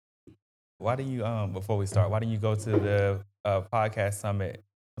Why didn't you before we start? Why didn't you go to the podcast summit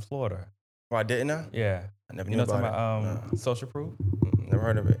in Florida? Oh, I didn't know? Yeah, I never you knew know, talking about it. about No, social proof. never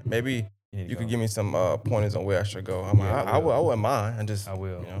heard of it. Maybe You need to you could go. give me some pointers on where I should go. Yeah, I will. I wouldn't mind. I just, I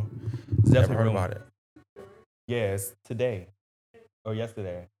will. It's never definitely heard room. about it. Yeah, it's today or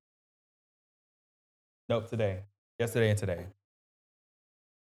yesterday. Nope, today. Yesterday and today.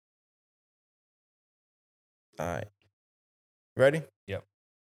 All right. Ready? Yep.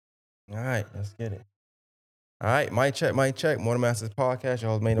 All right, let's get it. All right, mic check, mic check. Morning Masters Podcast,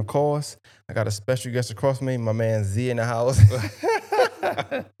 your host, main of course. I got a special guest across from me, my man Z in the house.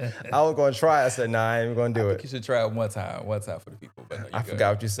 I was going to try it. I said, nah, I ain't even going to do I it. think you should try it one time for the people. But no, I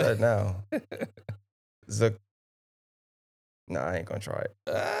forgot what you said now. Nah, I ain't going to try it.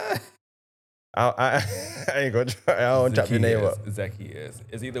 I ain't going to try it. I don't chop your name up. Zaccheus.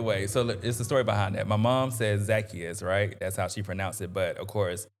 It's either way. So look, it's the story behind that. My mom says Zaccheus, right? That's how she pronounced it. But of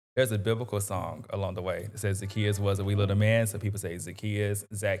course, there's a biblical song along the way that says Zaccheus was a wee little man. So people say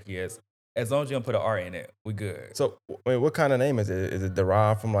Zaccheus. As long as you don't put an R in it, we good. So, wait, what kind of name is it? Is it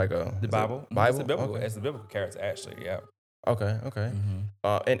derived from like The Bible? Bible? It's a biblical character, actually, yeah. Okay.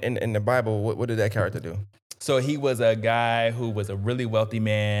 In the Bible, what did that character do? So he was a guy who was a really wealthy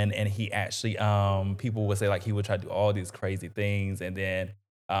man, and he actually, people would say like he would try to do all these crazy things, and then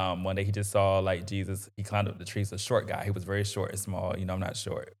one day he just saw like Jesus. He climbed up the tree. He's a short guy. He was very short and small. You know, I'm not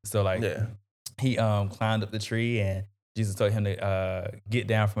short. So like, Yeah. he climbed up the tree, and Jesus told him to get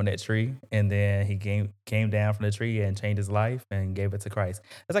down from that tree, and then he came down from the tree and changed his life and gave it to Christ.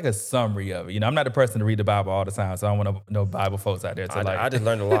 It's like a summary of it. You know, I'm not the person to read the Bible all the time, so I don't want to know Bible folks out there. I just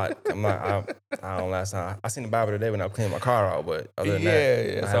learned a lot. I don't last time. I seen the Bible today when I cleaned my car out, but other than that,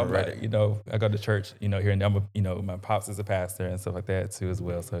 I So haven't I'm read like, it. you know, I go to church, you know, here and there. My pops is a pastor and stuff like that too as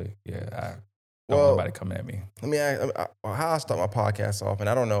well. So yeah, I don't want nobody coming at me. Let me ask how I start my podcast off, and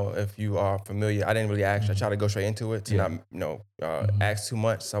I don't know if you are familiar. I didn't really ask you. I try to go straight into it to not ask too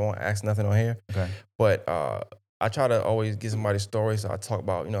much, so I won't ask nothing on here. Okay. But I try to always get somebody's story, so I talk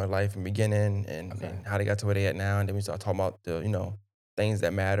about life in the beginning and how they got to where they at now, and then we start talking about the things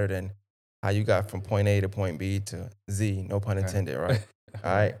that mattered and how you got from point A to point B to Z. No pun intended, right?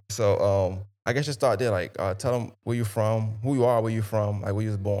 All right. So I guess you start there. Like, tell them where you from, who you are, where you from, like where you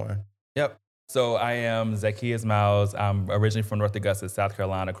was born. Yep. So I am Zaccheus Miles. I'm originally from North Augusta, South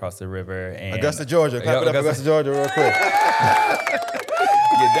Carolina, across the river. And Augusta, Georgia. Clap it up, Augusta, Georgia, real quick. Yeah,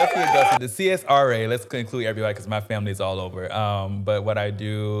 definitely Augusta. The CSRA, let's include everybody because my family is all over. But what I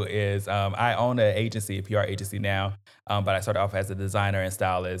do is I own an agency, a PR agency now. But I started off as a designer and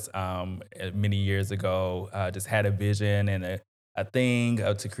stylist many years ago. Just had a vision and a thing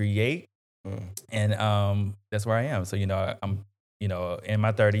to create. And that's where I am. So, I'm in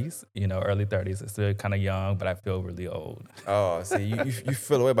my 30s, early 30s. I'm still kind of young, but I feel really old. Oh, see, you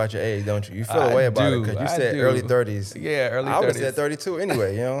feel a way about your age, don't you? You feel a way about it because you said early 30s. Yeah, early 30s. I would have said 32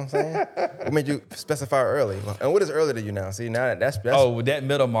 anyway, you know what I'm saying? What made you specify early? And what is early to you now? See, now that's that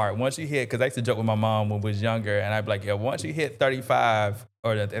middle mark. Once you hit, because I used to joke with my mom when we was younger, and I'd be like, once you hit 35,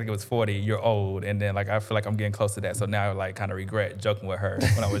 or I think it was 40, you're old. And then like I feel like I'm getting close to that. So now I like kind of regret joking with her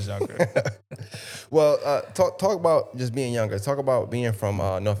when I was younger. Well, talk about just being younger. Talk about being from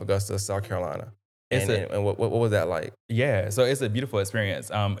North Augusta, South Carolina. And what was that like? Yeah, so it's a beautiful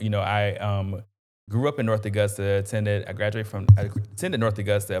experience. I grew up in North Augusta, attended North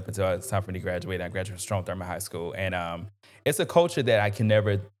Augusta up until it's time for me to graduate. I graduated from Strong Thurman High School. And it's a culture that I can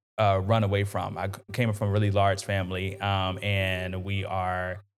never run away from. I came from a really large family, and we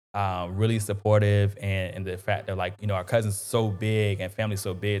are really supportive, and the fact that our cousins so big and family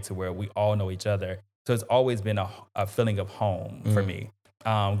so big to where we all know each other. So it's always been a feeling of home for me.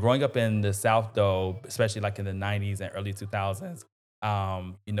 Growing up in the South though, especially like in the 90s and early 2000s,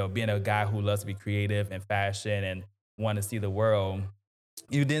 being a guy who loves to be creative and fashion and want to see the world,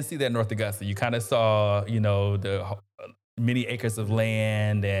 you didn't see that in North Augusta. You kind of saw, the many acres of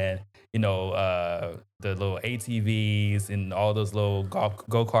land and, the little ATVs and all those little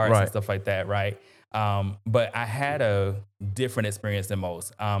go-karts and stuff like that, right? But I had a different experience than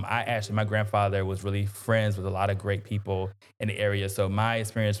most. My grandfather was really friends with a lot of great people in the area. So my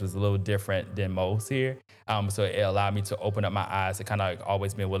experience was a little different than most here. So it allowed me to open up my eyes to kind of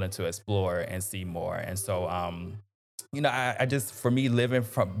always been willing to explore and see more. And so, I just, for me,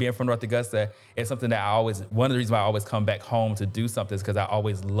 being from North Augusta, it's something that one of the reasons why I always come back home to do something is because I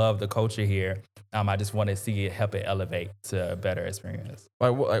always love the culture here. I just want to see it, help it elevate to a better experience.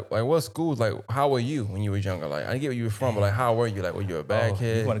 Like what schools, like how were you when you were younger? Like I didn't get where you were from, but like how were you? Like were you a bad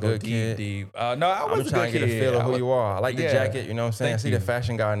kid? You want to go deep? No, I was a good kid. I'm trying to get a feel of who you are. I like the jacket, you know what I'm saying? I see the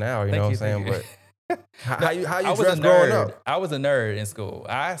fashion guy now, you know what I'm saying? But No, How I you was a dress growing nerd. up? I was a nerd in school.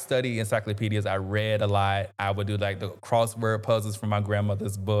 I studied encyclopedias. I read a lot. I would do like the crossword puzzles from my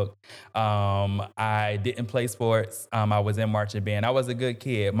grandmother's book. I didn't play sports. I was in marching band. I was a good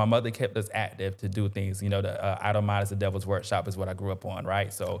kid. My mother kept us active to do things. You know, the idle mind is the devil's workshop is what I grew up on,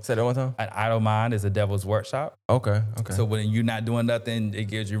 right? So Say that one time. an idle mind is a devil's workshop. Okay. Okay. So when you're not doing nothing, it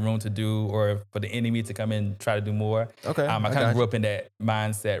gives you room to do, or for the enemy to come in and try to do more. Okay. I I kind of got grew you. up in that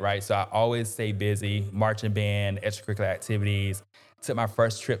mindset, right? So I always stay busy, marching band, extracurricular activities. Took my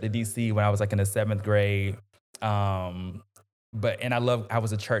first trip to DC when I was like in the 7th grade. Um, I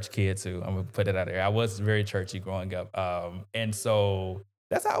was a church kid too. I'm gonna put it out there. I was very churchy growing up. And so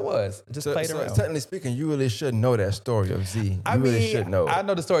that's how it was. Just So, played so around. technically speaking, you really should know that story of Z. I You really mean, should know I it.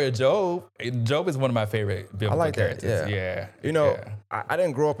 know the story of Job. Job is one of my favorite I biblical like that. characters. Yeah. Yeah, You know, yeah, I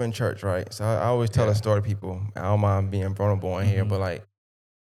didn't grow up in church, right? So I always tell a yeah. story to people. I don't mind being vulnerable in here, Mhm. but like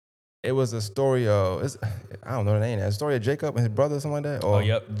it was a story of I don't know the name. A story of Jacob and his brother, something like that, Oh, or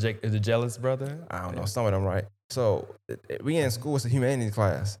yep. Jake is the jealous brother. I don't know, Yeah. some of them, right? So we in school, it's a humanities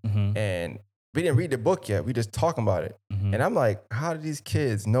class, Mhm. and we didn't read the book yet. We just talking about it, and Mhm. I'm like, how did these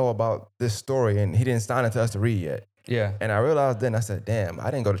kids know about this story? And he didn't sign it to us to read yet. Yeah. And I realized then, I said, damn, I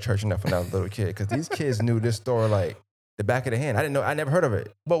didn't go to church enough when I was a little kid because these kids knew this story like the back of their hand. I didn't know, I never heard of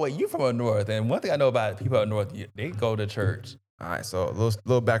it. But wait, you from up north, and one thing I know about people up north, they go to church. All right, so a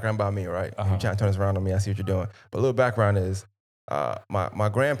little background about me, right? If you're Uh-huh. trying to turn this around on me, I see what you're doing. But a little background is my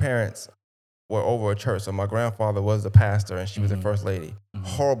grandparents were over a church. So my grandfather was the pastor and she was the Mhm. first lady. Mhm.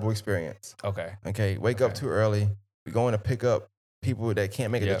 Horrible experience. Okay. Okay, wake up Okay. too early. We're going to pick up people that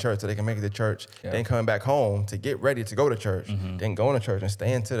can't make it to Yep. church so they can make it to church. Yep. Then coming back home to get ready to go to church. Mhm. Then going to church and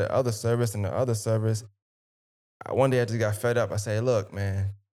staying to the other service and the other service. One day I just got fed up. I said, look,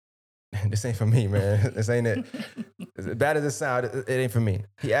 man, this ain't for me, man. This ain't it. As bad as it sounds, it ain't for me.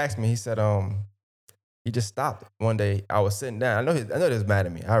 He asked me, he said, he just stopped one day. I was sitting down. I know he was mad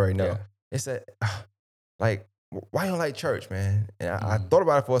at me. I already know. Yeah. He said, like, why you don't like church, man? And I Mhm. thought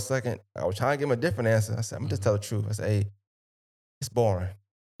about it for a second. I was trying to give him a different answer. I said, I'm gonna just tell the truth. I said, hey, it's boring.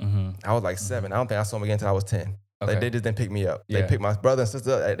 Mhm. I was like 7. I don't think I saw him again until I was 10. Like, Okay. they just didn't pick me up. They Yeah. picked my brother and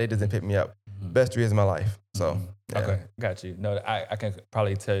sister up. They just didn't pick me up. Mhm. Best 3 years of my life. So, Mhm. yeah. Okay, got you. No, I can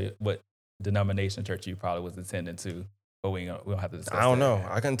probably tell you what denomination church you probably was attending to, but we don't have to discuss I don't that. know.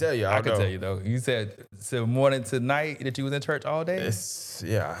 I couldn't tell you. I I can don't tell know. you though. You said so morning to night that you was in church all day. It's,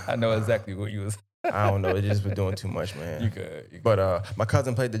 yeah. I know exactly what you was. I don't know. It just was doing too much, You man. good. You But good. my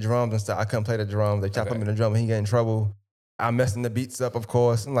cousin played the drums and stuff. I couldn't play the drums. They tried to put me in the drum and he got in trouble. I'm messing the beats up, of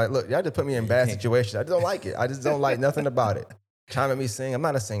course. I'm like, look, y'all just put me in You bad can't- situations. I just don't like it. I just don't like nothing about it. Trying to make me sing. I'm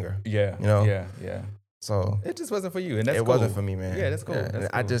not a singer. Yeah. You know? Yeah. So It just wasn't for you, and that's it cool. wasn't for me, man. Yeah, that's cool. And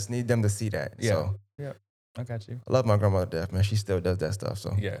That's I cool. just need them to see that. Yeah. So Yeah. I got you. I love my grandmother to death, man. She still does that stuff.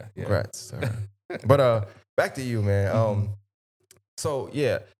 So Yeah. congrats to her. But back to you, man. Mhm. So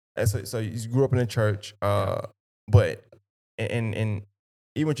yeah. And so you grew up in the church, Yeah. but and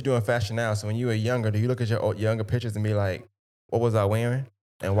even what you do in fashion now. So when you were younger, do you look at your younger pictures and be like, what was I wearing?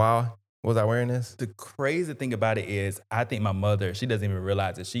 And why was I wearing this? The crazy thing about it is, I think my mother, she doesn't even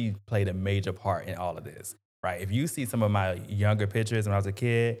realize that she played a major part in all of this, right? If you see some of my younger pictures when I was a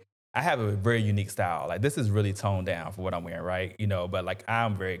kid, I have a very unique style. Like, this is really toned down for what I'm wearing, right? You know, but like,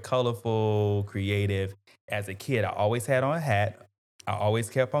 I'm very colorful, creative. As a kid, I always had on a hat. I always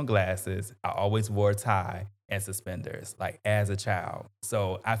kept on glasses. I always wore a tie and suspenders, like as a child.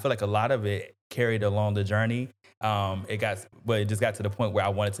 So I feel like a lot of it carried along the journey. It just got to the point where I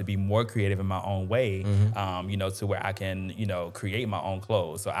wanted to be more creative in my own way, you know, to where I can, you know, create my own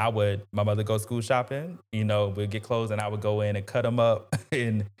clothes. So my mother go school shopping, you know, we'd get clothes and I would go in and cut them up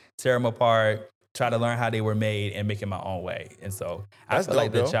and tear them apart, try to learn how they were made and make it my own way. And so I That's feel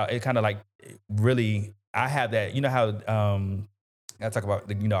like dope, though. it kind of like really, I have that, you know how, I talk about,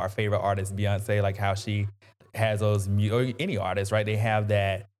 you know, our favorite artist, Beyonce, like how she has those, or any artist, right? They have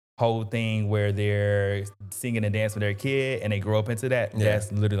that whole thing where they're singing and dancing with their kid and they grow up into that. Yeah.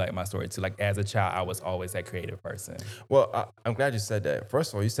 That's literally like my story too. Like, as a child, I was always that creative person. Well, I'm glad you said that.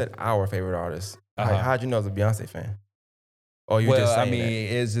 First of all, you said our favorite artist. Uh-huh. How'd you know I was a Beyonce fan? Or you Well, just I saying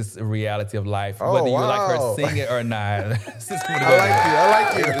mean, it's just a reality of life. Oh, Whether you like her wow. sing it or not. It's just what it I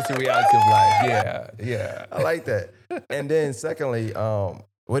like you. It's a reality of life. Yeah. I like that. And then secondly,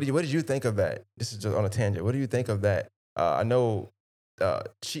 what did you think of that? This is just on a tangent. What do you think of that? I know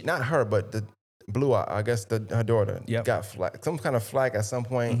she, not her, but the Blue, I guess her daughter Yep. got some kind of flack at some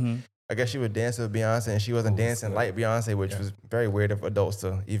point. Mhm. I guess she was dancing with Beyonce and she wasn't Oh, dancing so- like Beyonce, which Yeah. was very weird of adults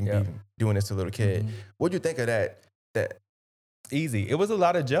to even Yeah. be doing this to a little kid. Mhm. What'd you think of that? Easy. It was a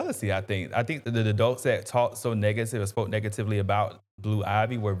lot of jealousy, I think. I think the adults that talked so negative or spoke negatively about Blue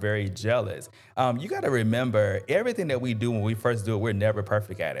Ivy were very jealous. You got to remember everything that we do when we first do it, we're never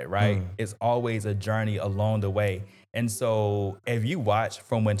perfect at it, right? Mm, It's always a journey along the way. And so, if you watch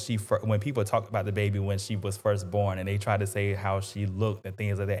from when people talk about the baby when she was first born, and they try to say how she looked and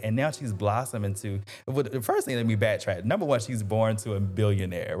things like that, and now she's blossomed into. Well, the first thing, let me backtrack. Number one, she's born to a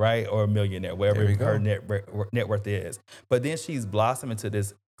billionaire, right, or a millionaire, there wherever we her go. net worth is. But then she's blossomed into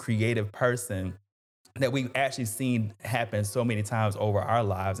this creative person that we've actually seen happen so many times over our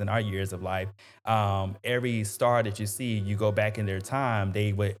lives and our years of life. Every star that you see, you go back in their time,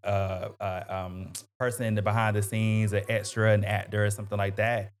 they would person in the behind the scenes, an extra, an actor, or something like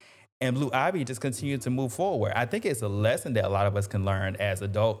that. And Blue Ivy just continued to move forward. I think it's a lesson that a lot of us can learn as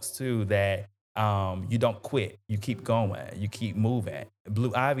adults too. That you don't quit, you keep going, you keep moving.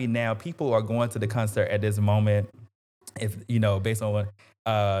 Blue Ivy now, people are going to the concert at this moment if based on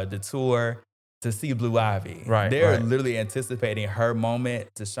the tour to see Blue Ivy. Right, They're right. literally anticipating her moment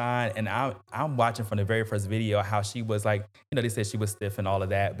to shine. And I'm watching from the very first video how she was like, they said she was stiff and all of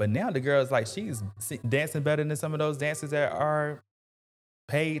that. But now the girl's like, she's dancing better than some of those dancers that are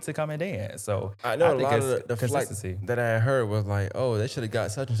paid to come and dance. So I I know a think lot of it's the flack consistency. that I heard was like, "Oh, they should have got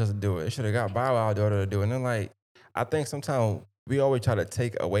such and such to do it. They should have got Bow Wow daughter to do it." And then like, I think sometimes we always try to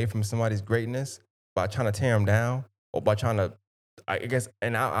take away from somebody's greatness by trying to tear them down, or by trying to, I guess,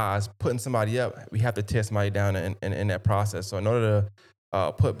 in our eyes, putting somebody up. We have to tear somebody down in that process. So in order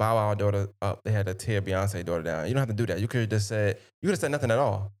to put Bow Wow daughter up, they had to tear Beyonce daughter down. You don't have to do that. You could have said nothing at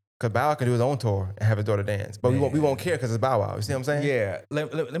all. Cause Bow Wow can do his own tour and have his daughter dance, but we won't Man. care because it's Bow Wow. You see what I'm saying? Yeah.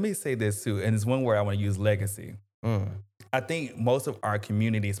 Let me say this too. And it's one word I want to use: legacy. Mm, I think most of our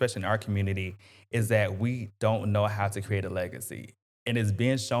community, especially in our community, is that we don't know how to create a legacy. And it's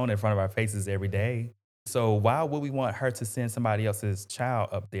being shown in front of our faces every day. So why would we want her to send somebody else's child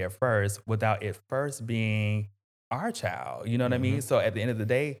up there first without it first being our child? You know what I mean? hmm So at the end of the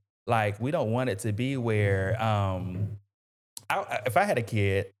day, like we don't want it to be where if I had a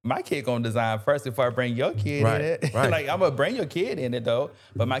kid, my kid gonna design first before I bring your kid in Right, it. right. Like I'm gonna bring your kid in it though,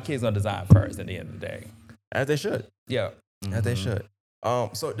 but my kid's gonna design first at the end of the day. As they should. Yeah. As they Mhm. should.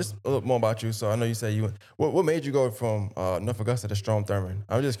 So just a little more about you. So I know you say you. What made you go from North Augusta to Strom Thurmond?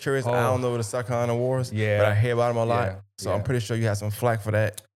 I'm just curious. I don't Oh, know the South Carolina wars, but I yeah, hear about them a lot. yeah, So I'm yeah. pretty sure you had some flack for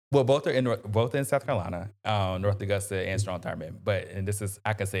that. Well, both in South Carolina, North Augusta and Strong Thurmond. But and this is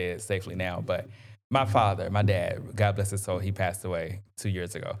I can say it safely now. But my father, my dad, God bless his soul, he passed away 2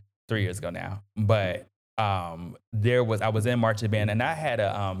 years ago, 3 years ago now. But I was in marching band, and I had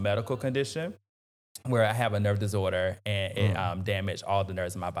a medical condition where I have a nerve disorder and it Mm. damaged all the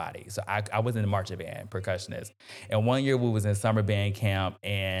nerves in my body. So I was in the marching band, percussionist. And one year we was in summer band camp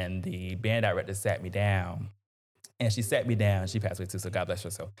and the band director sat me down and she sat me down. She passed away too, so God bless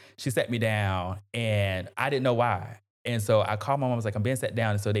her soul. She sat me down and I didn't know why. And so I called my mom, I was like, I'm being sat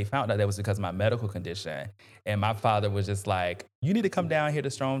down. And so they found out that was because of my medical condition. And my father was just like, you need to come down here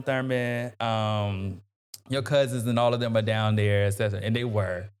to Strom Thurmond. Your cousins and all of them are down there, etc. And they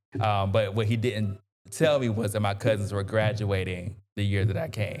were. But what he didn't tell me was that my cousins were graduating the year that I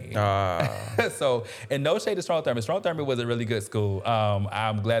came. Uh, So, and no shade to Strong Thurmond. Strong Thurmond was a really good school.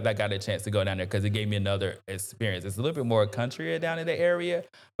 I'm glad that I got a chance to go down there because it gave me another experience. It's a little bit more countryer down in the area,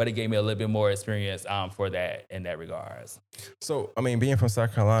 but it gave me a little bit more experience for that in that regards. so I mean, being from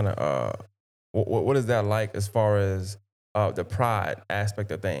South Carolina, what is that like as far as the pride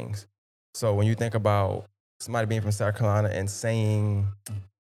aspect of things? So when you think about somebody being from South Carolina and saying,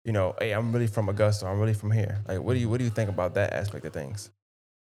 "Hey, I'm really from Augusta. I'm really from here." Like, what do you think about that aspect of things?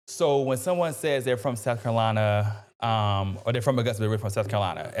 So when someone says they're from South Carolina, or they're from Augusta, but we're from South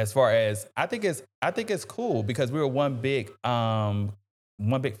Carolina, as far as I think it's cool because we were one big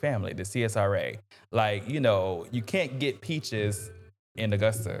family, the CSRA. Like, you can't get peaches in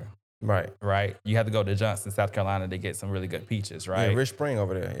Augusta, Right. right? You have to go to Johnston, South Carolina to get some really good peaches, Yeah, right? Rich Spring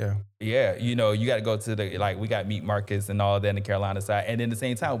over there. Yeah. Yeah, you got to go to we got meat markets and all that in the Carolina side. And then at the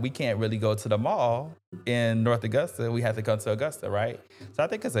same time, we can't really go to the mall in North Augusta. We have to come to Augusta, right? So I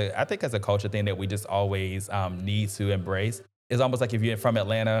think it's a culture thing that we just always need to embrace. It's almost like if you're from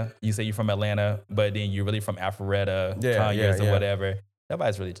Atlanta, you say you're from Atlanta, but then you're really from Alpharetta, Yeah, yeah, Conyers, or yeah. whatever.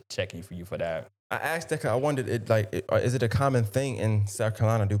 Nobody's really checking for you for that. I asked that 'cause I wondered, is it a common thing in South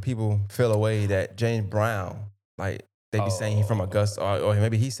Carolina? Do people feel a way that James Brown, like, they be saying he's from Oh. Augusta, or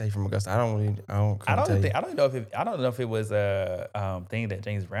maybe he say he from Augusta? I don't couldn't tell you. I don't know if it was a thing that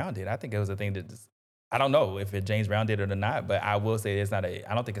James Brown did. I think it was a thing that just I don't know if James Brown did it or not, but I will say it's not a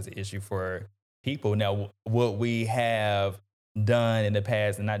I don't think it's an issue for people. Now, what we have done in the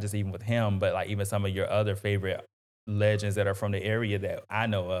past, and not just even with him, but like even some of your other favorite legends that are from the area that I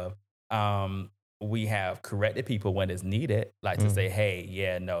know of. we have corrected people when it's needed, like to Mm. say, hey,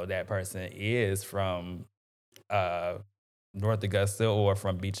 yeah, no, that person is from uh, North Augusta or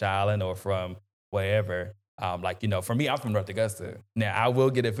from Beach Island or from wherever. Like, for me, I'm from North Augusta. Now, I will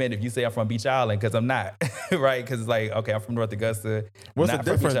get offended if you say I'm from Beach Island because I'm not, right? Because it's like, okay, I'm from North Augusta, What's the not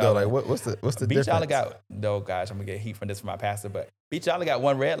from Beach difference though? Like Island. what's the Beach Island difference? got, oh gosh, I'm gonna get heat from this from my pastor, but Beach Island got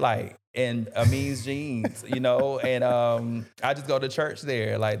one red light and Amin's jeans, and I just go to church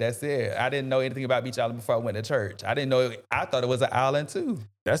there. Like, that's it. I didn't know anything about Beach Island before I went to church. I didn't know, I thought it was an island too.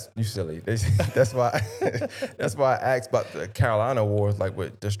 That's you silly. That's why that's why I asked about the Carolina Wars, like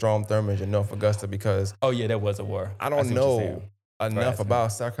with the Strom Thurmond and North Augusta, because Oh yeah, there was a war. I I don't see what you're know saying. Right, I enough see that.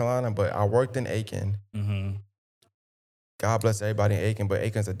 about South Carolina, but I worked in Aiken. Mm-hmm. God bless everybody in Aiken, but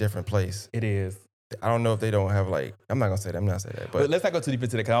Aiken's a different place. It is. I don't know if they don't have like. I'm not gonna say that. I'm not gonna say that. But But let's not go too deep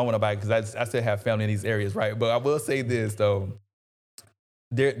into that because I don't want to buy it because I still have family in these areas, right? But I will say this though.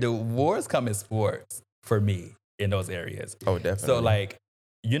 The wars come in sports for me in those areas. oh, So definitely. like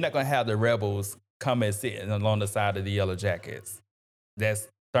you're not gonna have the rebels come and sitting along the side of the Yellow Jackets. That's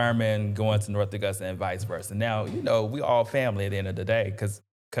Thurman going to North Augusta and vice versa. Now, we all family at the end of the day because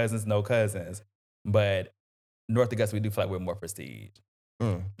cousins know cousins. But North Augusta, we do feel like we're more prestige.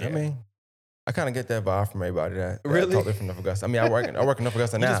 I Yeah. mean, I kind of get that vibe from everybody that Really? totally from North Augusta. I mean, I work in North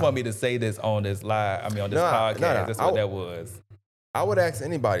Augusta You now. just want me to say this on this live, on this No, podcast. no. That's what that was. I would ask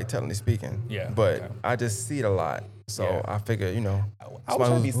anybody, technically speaking. Yeah, But okay. I just see it a lot. So Yeah. I figure, I was somebody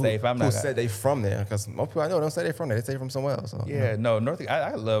trying to be safe. I'm who not. said they from there, because most people I know don't say they from there. They say from somewhere else. So, Yeah, no,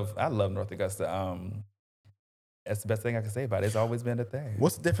 I love North Augusta. That's the best thing I can say about it. It's always been a thing.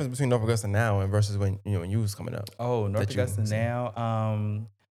 What's the difference between North Augusta now and versus when you was coming up? Oh, North that you Augusta see? now.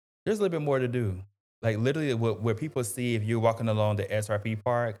 There's a little bit more to do. Like literally, where people see if you're walking along the SRP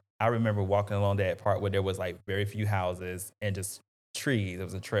park. I remember walking along that park where there was like very few houses and just trees. It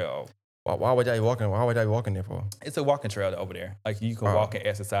was a trail. Why would y'all be walking? Why would y'all be walking there for? It's a walking trail over there. Like you can Oh. walk and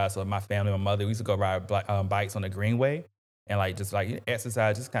exercise. So my family, my mother, we used to go ride bikes on the Greenway and like just like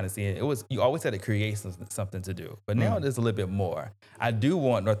exercise, just kind of seeing. It was you always had to create something to do. But now there's a little bit more. I do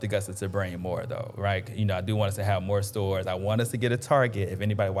want North Augusta to bring more though, right? I do want us to have more stores. I want us to get a Target. If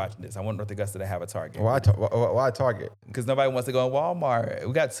anybody watching this, I want North Augusta to have a Target. Why Target? Because nobody wants to go to Walmart.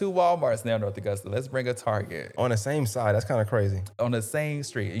 We got 2 Walmarts now in North Augusta. Let's bring a Target On the same side, that's kind of crazy. on the same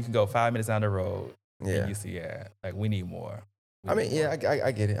street. You can go 5 minutes down the road. Yeah. And you see, like we need more. I mean, yeah,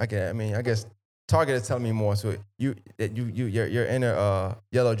 I get it. I get it. I mean, I guess Target is telling me more. So your inner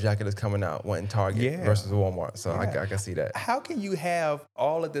yellow jacket is coming out wanting Target Yeah. versus Walmart. So Yeah. I can see that. How can you have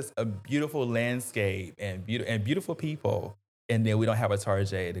all of this beautiful landscape and beautiful people, and then we don't have a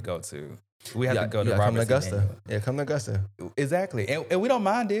Target to go to? We have to go to come to Robertson. Augusta. Yeah, come to Augusta. Exactly, and we don't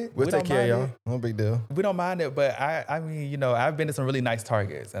mind it. We'll We take don't care of mind y'all. No big deal. it. We don't mind it, but I mean, I've been to some really nice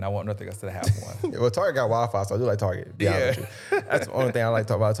Targets, and I want North Augusta to have one. Well, Target got Wi-Fi, so I do like Target. To be honest with you. That's the only thing I like to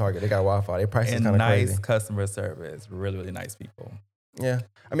talk about Target. They got Wi-Fi. Their price is And kind of nice crazy. customer service, really, really nice people. Yeah,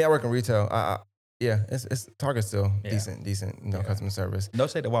 I mean, I work in retail. Yeah, it's Target still Yeah. decent. Yeah. Customer service. No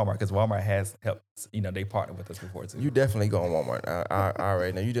shade to Walmart because Walmart has helped. They partnered with us before too. You definitely go on Walmart. I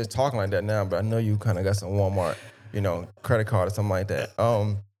already know. You just talking like that now, but I know you kind of got some Walmart, credit card or something like that.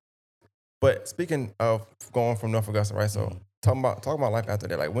 But speaking of going from North Augusta, right? So talking about life after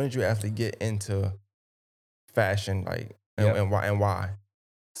that. Like, when did you actually get into fashion? Like, Yep. and why?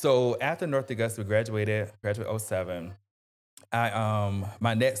 So after North Augusta graduated 07,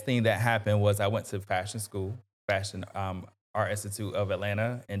 my next thing that happened was I went to fashion school, Fashion Art Institute of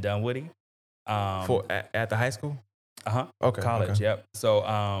Atlanta in Dunwoody. At the high school? Okay. College, okay. yep. So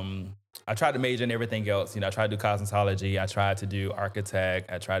I tried to major in everything else. I tried to do cosmetology. I tried to do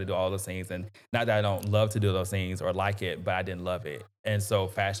architect. I tried to do all those things. And not that I don't love to do those things or like it, but I didn't love it. And so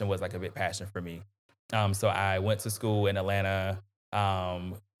fashion was like a big passion for me. So I went to school in Atlanta,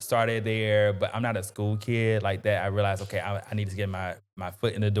 started there, but I'm not a school kid like that. I realized, okay, I need to get my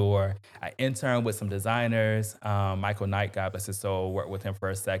foot in the door. I interned with some designers. Michael Knight, God bless his soul, worked with him for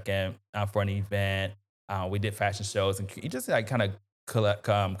a second for an event. We did fashion shows and he just like kind of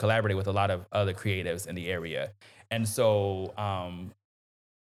collaborated with a lot of other creatives in the area. And so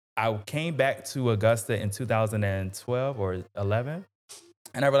I came back to Augusta in 2012 or 11.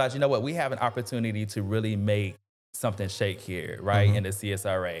 And I realized, you know what, we have an opportunity to really make something shake here, right, in the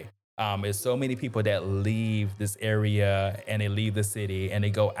CSRA. There's so many people that leave this area and they leave the city and they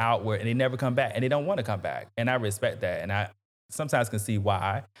go outward and they never come back and they don't want to come back. And I respect that. And I sometimes can see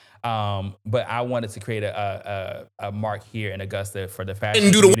why. But I wanted to create a mark here in Augusta for the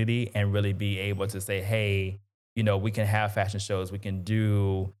fashion community and really be able to say, hey, we can have fashion shows. We can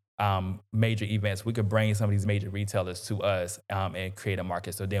do major events. We could bring some of these major retailers to us and create a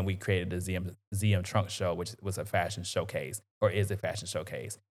market. So then we created the ZM Trunk Show, which was a fashion showcase or is a fashion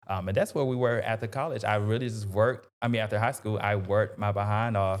showcase. And that's where we were at the college. I really just worked. I mean, after high school, I worked my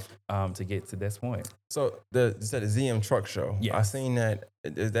behind off to get to this point. So you said the ZM Truck Show. I Yes. seen that.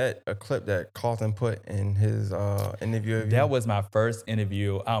 Is that a clip that Carlton put in his interview of you? That was my first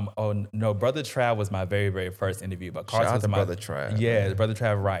interview. Oh no, Brother Trav was my very, very first interview. But Shout Carson out was to my Brother Trav. yeah, man. Brother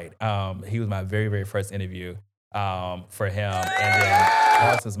Trav, right. He was my very, very first interview for him, and then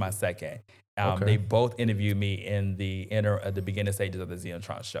Carson was my second. Okay. They both interviewed me in the beginning stages of the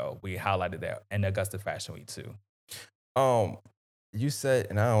Xenotron show. We highlighted that in Augusta Fashion Week too. You said,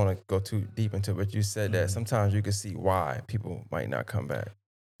 and I don't want to go too deep into it, but you said that sometimes you can see why people might not come back.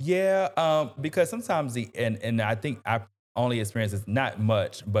 Yeah, because sometimes and I think I only experienced this not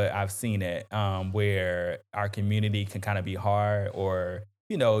much, but I've seen it where our community can kind of be hard, or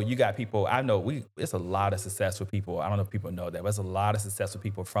you got people. I know it's a lot of successful people. I don't know if people know that, but it's a lot of successful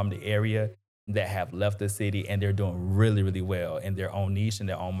people from the area that have left the city and they're doing really, really well in their own niche and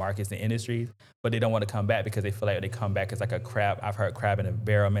their own markets and industries, but they don't want to come back because they feel like they come back as like a crab. I've heard crab in a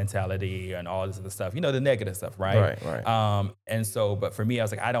barrel mentality and all this other stuff, the negative stuff, right? Right. And so, but for me, I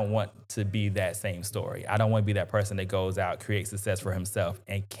was like, I don't want to be that same story. I don't want to be that person that goes out, creates success for himself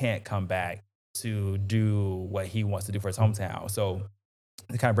and can't come back to do what he wants to do for his hometown. So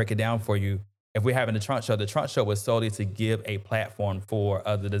to kind of break it down for you, if we're having the Trunk Show was solely to give a platform for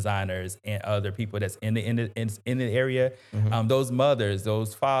other designers and other people that's in the area. Those mothers,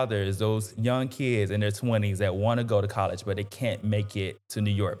 those fathers, those young kids in their 20s that want to go to college, but they can't make it to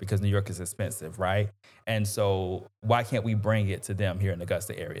New York because New York is expensive, right? And so why can't we bring it to them here in the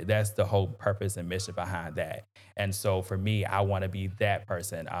Augusta area? That's the whole purpose and mission behind that. And so for me, I want to be that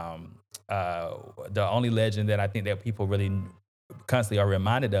person. The only legend that I think that people really constantly are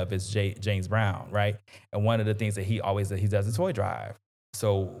reminded of is James Brown, right? And one of the things that he does a toy drive.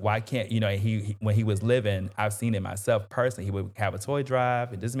 So why can't he when he was living, I've seen it myself personally. He would have a toy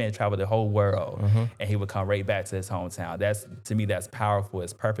drive, and this man traveled the whole world, and he would come right back to his hometown. That's to me, that's powerful.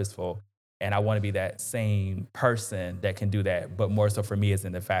 It's purposeful, and I want to be that same person that can do that. But more so for me, is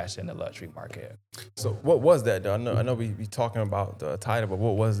in the fashion, the luxury market. So what was that though? I know we talking about the title, but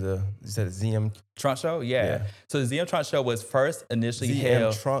what was you said ZM Trunk Show? Yeah. So the ZM Trunk Show was first initially ZM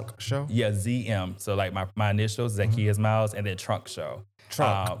held. Trunk Show? Yeah, ZM. So like my initials, Zaccheus Miles, and then Trunk Show.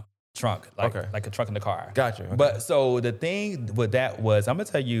 Trunk, like a trunk in the car. Gotcha. Okay. But so the thing with that was, I'm gonna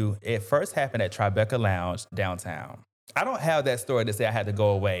tell you, it first happened at Tribeca Lounge downtown. I don't have that story to say I had to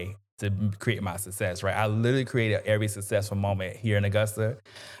go away to create my success, right? I literally created every successful moment here in Augusta.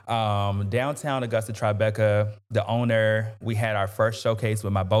 Downtown Augusta, Tribeca, the owner, we had our first showcase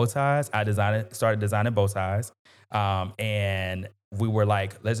with my bow ties. I started designing bow ties. And we were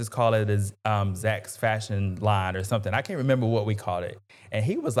like, let's just call it Zach's fashion line or something. I can't remember what we called it. And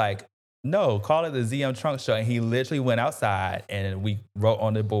he was like, no, call it the ZM Trunk Show. And he literally went outside and we wrote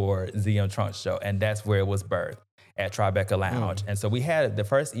on the board ZM Trunk Show. And that's where it was birthed, at Tribeca Lounge. And so we had the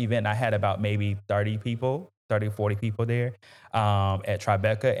first event, I had about maybe 30 or 40 people there at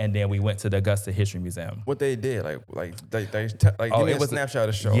Tribeca. And then we went to the Augusta History Museum. What they did, give me a snapshot of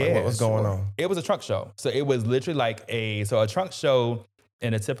the show. Yeah, what was going on? It was a trunk show. So it was literally like a trunk show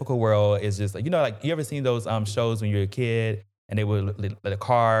in a typical world is just like, you ever seen those shows when you're a kid and they were the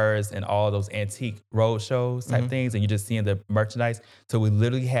cars and all those antique road shows type things, and you're just seeing the merchandise. So we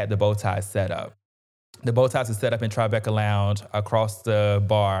literally had the bow ties set up. The bow ties are set up in Tribeca Lounge across the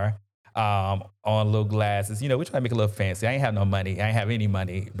bar on little glasses. We try to make it a little fancy. I ain't have no money. I ain't have any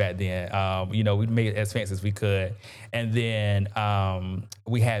money back then. We made it as fancy as we could. And then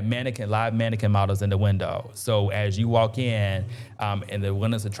we had live mannequin models in the window. So as you walk in the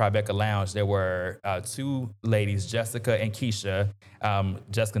windows of Tribeca Lounge, there were two ladies, Jessica and Keisha.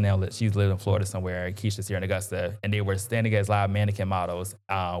 Jessica now, she's living in Florida somewhere. Keisha's here in Augusta. And they were standing as live mannequin models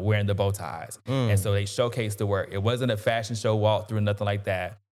wearing the bow ties. And so they showcased the work. It wasn't a fashion show walkthrough, nothing like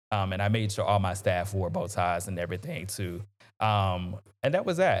that. And I made sure all my staff wore bow ties and everything too. And that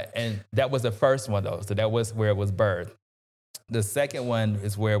was that. And that was the first one though. So that was where it was birthed. The second one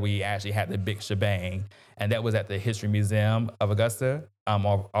is where we actually had the big shebang. And that was at the History Museum of Augusta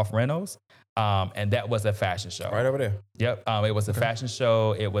off Reynolds. And that was a fashion show. Right over there. Yep. It was a fashion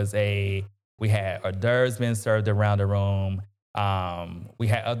show. We had hors d'oeuvres being served around the room. We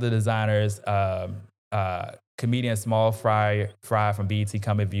had other designers, comedian Small Fry from BET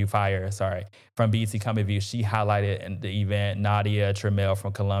Come and View, from BET Come and View. She highlighted in the event. Nadia Trammell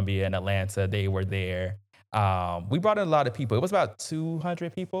from Columbia and Atlanta, they were there. We brought in a lot of people. It was about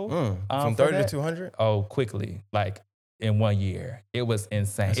 200 people. From 30 to 200? Oh, quickly. Like in 1 year. It was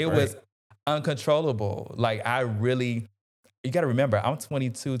insane. That's It was great. uncontrollable. Like I really, you got to remember, I'm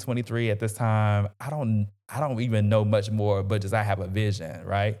 22, 23 at this time. I don't even know much more, but just I have a vision,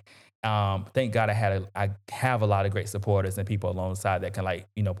 right? Thank God I have a lot of great supporters and people alongside that can like,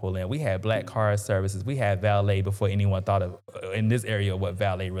 pull in. We had black car services. We had valet before anyone thought of in this area what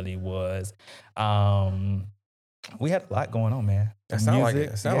valet really was. Um, we had a lot going on, man. That sound like it.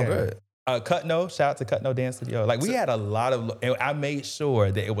 Music, It sound yeah. good. Cutno, shout out to Cutno Dance Studio. Like we So had a lot of, and I made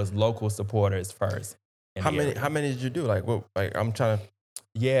sure that it was local supporters first in how the many how area. many did you do? Like what like I'm trying to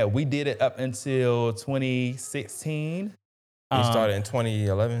Yeah, we did it up until 2016, you um, started in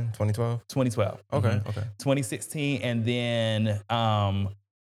 2011, 2012? 2012, Okay, okay. 2016, and then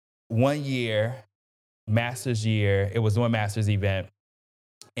 1 year, Masters year. It was doing Masters event,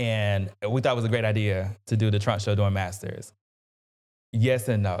 and we thought it was a great idea to do the trunk show during Masters. Yes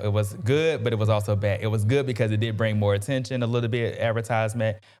and no. It was good, but it was also bad. It was good because it did bring more attention, a little bit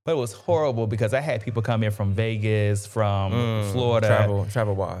advertisement, but it was horrible because I had people come in from Vegas, from Florida,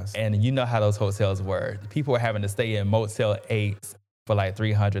 Travel wise. and you know how those hotels were. People were having to stay in Motel 8s for like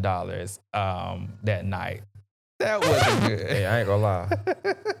 $300 that night. That wasn't Hey, I ain't gonna lie.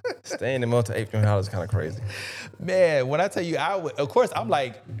 good. Staying in multi $800 is kind of crazy. Man, when I tell you, I would, of course, I'm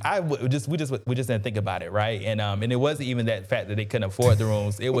like, I would just, we just didn't think about it, right? And it wasn't even that fact that they couldn't afford the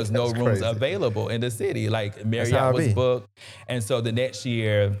rooms. It was no That's rooms crazy. available in the city. Like That's Marriott how it was be. booked, and so the next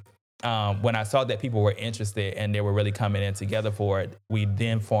year, when I saw that people were interested and they were really coming in together for it, we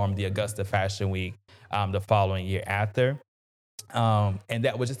then formed the Augusta Fashion Week the following year after. And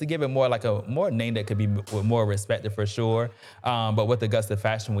that was just to give it more like a more name that could be with more respected for sure. But with Augusta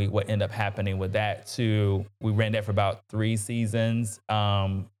Fashion Week, what ended up happening with that too, we ran that for about 3 seasons,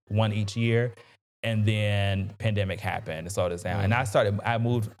 one each year. And then pandemic happened and slowed us down. And Mm. I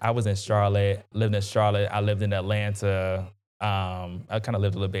moved, I was in Charlotte, lived in Charlotte. I lived in Atlanta. I kind of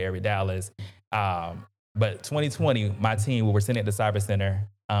lived a little bit every Dallas. But 2020, my team, we were sitting at the Cyber Center,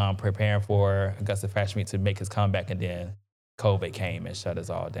 preparing for Augusta Fashion Week to make his comeback. And then COVID came and shut us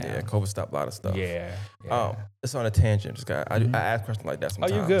all Yeah, down. COVID stopped a lot of stuff. Yeah, Um, yeah. it's on a tangent. Just got I Mhm. ask questions like that Oh,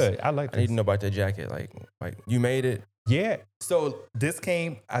 you sometimes. good. I like I need to this. know about that jacket. Like you made it. Yeah. So this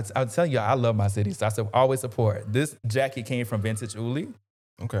came, I'll tell you, I love my city. So always support. This jacket came from Vintage Uli.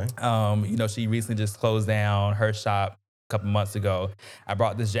 Okay. She recently just closed down her shop a couple months ago. I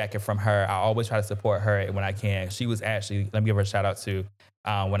brought this jacket from her. I always try to support her when I can. She was actually, let me give her a shout out to,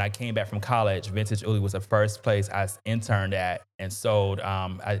 when I came back from college, Vintage Uli was the first place I interned at and sold.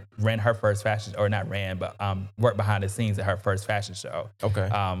 I ran her first fashion, or not ran, but worked behind the scenes at her first fashion show, Okay.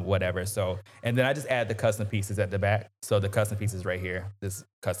 whatever. So, and then I just add the custom pieces at the back. So the custom pieces right here, just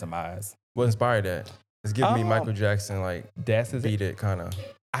customized. What inspired that? It's giving me Michael Um, Jackson like that's his, beat it kind of.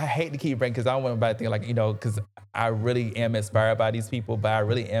 I hate to keep bringing because I don't want everybody to think like, because I really am inspired by these people, but I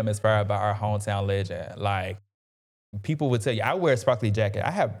really am inspired by our hometown legend. Like, people would tell you, I wear a sparkly jacket. I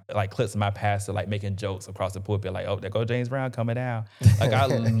have like clips of my pastor like making jokes across the pulpit, like, oh, there go James Brown coming down. Like, I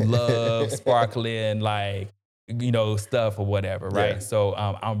love sparkling, like, stuff or whatever, Yeah. right? So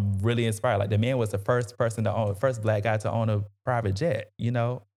I'm really inspired. Like, the man was the first person to own, first black guy to own a private jet,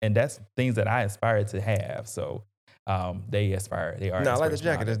 and that's things that I aspired to have. So they aspire, they are No, I like the inspiration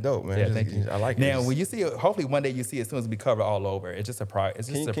jacket. behind It's it. dope, man. Yeah, thank you. I like it. Now, when you see it, hopefully one day you see it as soon as we cover all over. It's just it's Can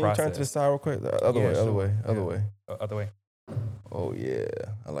just a can you turn to the process. side real quick? The other Yeah, way, other sure. way, other Yeah. way. Other way. Oh yeah,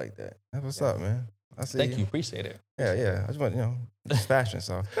 I like that. That's what's Yeah. up, man. I see Thank you. Appreciate it. Yeah, yeah. I just want it's fashion.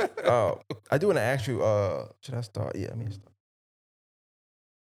 So, I do want to ask you. Should I start? Yeah, I mean, start.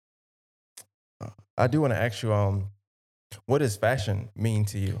 I do want to ask you. What does fashion mean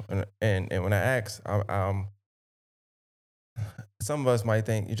to you? And when I ask, some of us might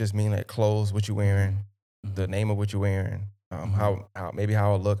think you just mean like clothes, what you wearing, the name of what you're wearing, how maybe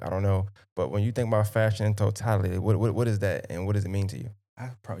how it look. I don't know. But when you think about fashion in totality, what is that, and what does it mean to you?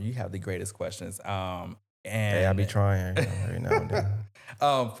 You have the greatest questions. Hey, I be And trying, every now and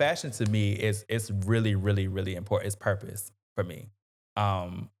then. fashion to me is it's really, really, really important. It's purpose for me.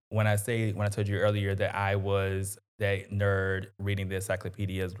 When I told you earlier that I was that nerd reading the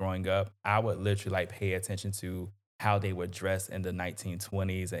encyclopedias growing up, I would literally like pay attention to how they were dressed in the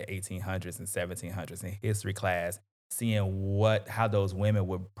 1920s and 1800s and 1700s in history class, seeing how those women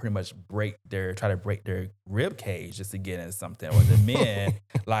would pretty much try to break their rib cage just to get in something, or the men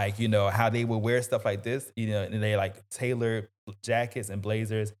like how they would wear stuff like this, and they like tailored jackets and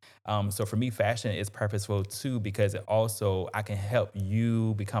blazers. So for me, fashion is purposeful too because it also I can help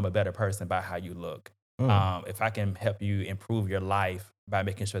you become a better person by how you look. Mm. If I can help you improve your life by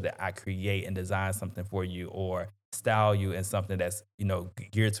making sure that I create and design something for you or style you in something that's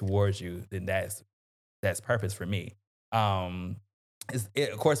geared towards you, then that's purpose for me. Um,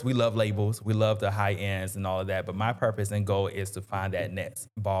 of course, we love labels. We love the high ends and all of that. But my purpose and goal is to find that next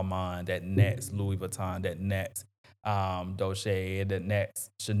Balmain, that next Louis Vuitton, that next Dolce, that next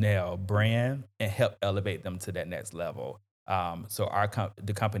Chanel brand, and help elevate them to that next level. So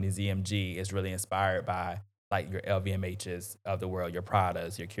the company ZMG is really inspired by like your LVMHs of the world, your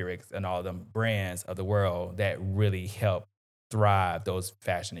Pradas, your Keurigs, and all them brands of the world that really help thrive those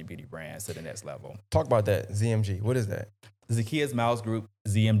fashion and beauty brands to the next level. Talk about that ZMG. What is that? Zaccheus Miles Group,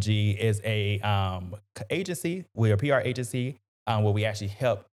 ZMG, is a agency. We're a PR agency where we actually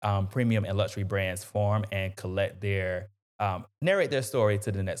help premium and luxury brands form and collect their narrate their story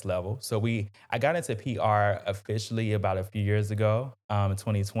to the next level. So I got into PR officially about a few years ago, in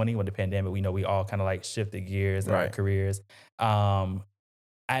 2020, when the pandemic. We all kind of like shifted gears in our Right. careers. Um,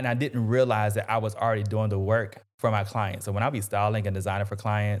 and I didn't realize that I was already doing the work for my clients. So when I be styling and designing for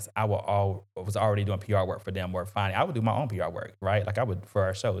clients, was already doing PR work for them or finding. I would do my own PR work, right? Like I would for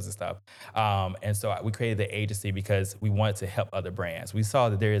our shows and stuff. And so we created the agency because we wanted to help other brands. We saw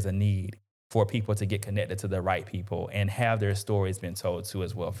that there is a need for people to get connected to the right people and have their stories been told to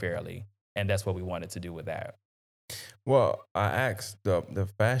as well fairly. And that's what we wanted to do with that. Well, I asked the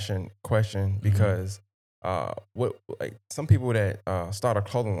fashion question Mhm. because what like some people that start a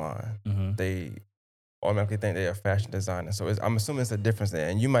clothing line, Mhm. they automatically think they're a fashion designer. So I'm assuming it's a difference there.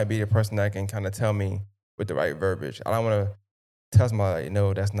 And you might be the person that can kind of tell me with the right verbiage. I don't want to tell somebody like,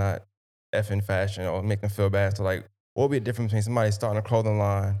 no, that's not effing fashion or make them feel bad. So like, what would be the difference between somebody starting a clothing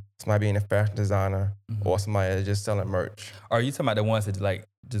line, somebody being a fashion designer, or Mhm. somebody that's just selling merch? Are you talking about the ones that like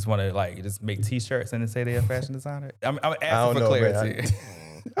just want to like just make T-shirts and then say they're a fashion designer? I'm I asking don't for know, man. clarity.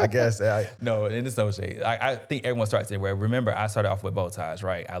 I guess No, and it's no shade. I think everyone starts there. Where remember, I started off with bow ties,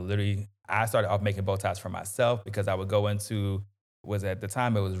 right? I started off making bow ties for myself because I would go into was at the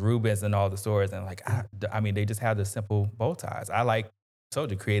time it was Rubens and all the stores and like I mean they just have the simple bow ties. I like told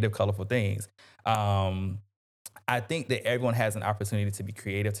you creative, colorful things. Um, I think that everyone has an opportunity to be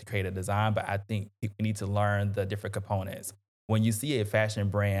creative to create a design, but I think people need to learn the different components. When you see a fashion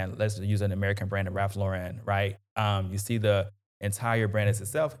brand, let's use an American brand of Ralph Lauren, right? You see the entire brand as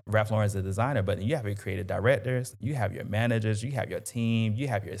itself. Ralph Lauren is a designer, but you have your creative directors, you have your managers, you have your team, you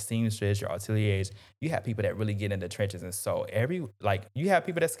have your seamstress, your ateliers, you have people that really get in the trenches. And so you have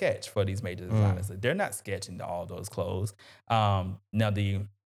people that sketch for these major Mm. designers. They're not sketching all those clothes. Now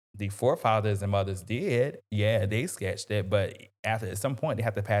the forefathers and mothers did, yeah, they sketched it, but at some point they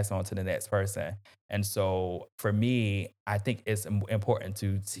have to pass on to the next person. And so for me, I think it's important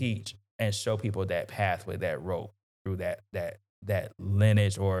to teach and show people that pathway, that rope through that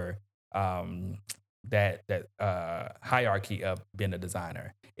lineage or um, that hierarchy of being a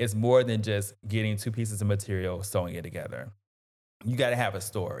designer. It's more than just getting two pieces of material, sewing it together. You got to have a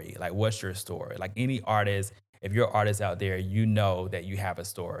story. Like, what's your story? Like any artist, if you're an artist out there, you know that you have a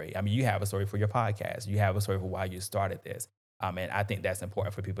story. I mean, you have a story for your podcast. You have a story for why you started this. And I think that's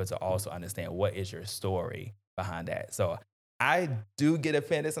important for people to also understand what is your story behind that. So I do get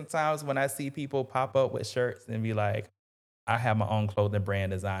offended sometimes when I see people pop up with shirts and be like, I have my own clothing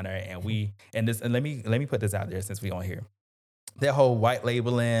brand designer and let me put this out there since we on here. That whole white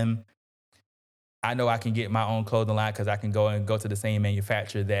labeling, I know I can get my own clothing line because I can go to the same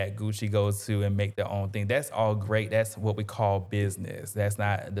manufacturer that Gucci goes to and make their own thing. That's all great. That's what we call business. That's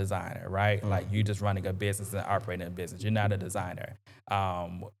not a designer, right? Like Mm. you just running a business and operating a business. You're not a designer.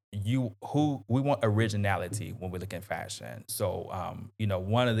 You who we want originality when we look at fashion. So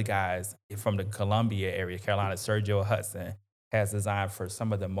one of the guys from the Columbia area, Carolina, Sergio Hudson, has designed for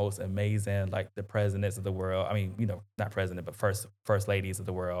some of the most amazing, like the presidents of the world. I mean, not president, but first ladies of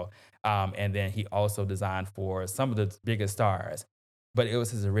the world, and then he also designed for some of the biggest stars. But it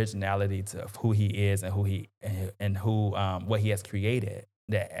was his originality to who he is and who what he has created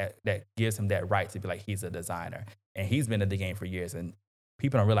that gives him that right to be like he's a designer. And he's been in the game for years. And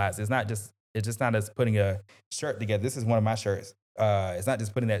people don't realize it's just not as putting a shirt together. This is one of my shirts. It's not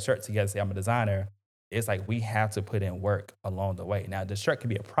just putting that shirt together, say I'm a designer. It's like we have to put in work along the way. Now the shirt can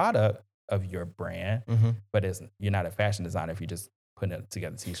be a product of your brand, Mhm. but you're not a fashion designer if you just putting it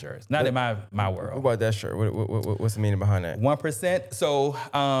together t-shirts. Not in What my what world. about that shirt? What's the meaning behind that? 1%. So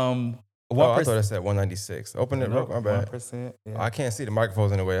Oh, I thought 1%. it said 196. Open it real No, my bad. 1%. Yeah. I can't see the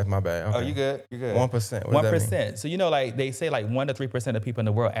microphones in the way. That's my bad. Oh, Okay. you good? You good. 1%. What does One that mean? percent. So like they say like 1 to 3% of people in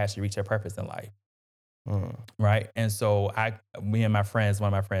the world actually reach their purpose in life. Mm. Right. And so me and my friends, one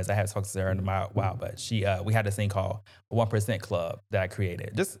of my friends, I had talked to her in a while, but we had this thing called 1% Club that I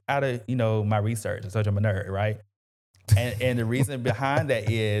created just out of, my research. I told you I'm a nerd, right? And the reason behind that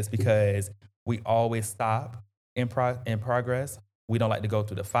is because we always stop in progress. We don't like to go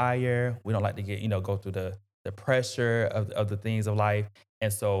through the fire. We don't like to go through the pressure of the things of life.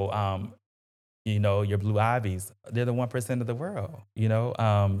 And so, your blue ivies, they're the 1% of the world.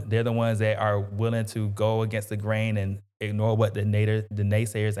 They're the ones that are willing to go against the grain and ignore what the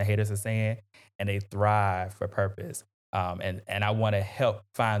naysayers and haters are saying, and they thrive for purpose. And I want to help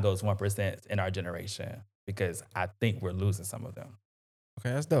find those 1% in our generation because I think we're losing some of them.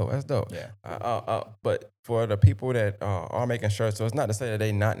 Okay, that's dope. That's dope. Yeah. But for the people that are making shirts, so it's not to say that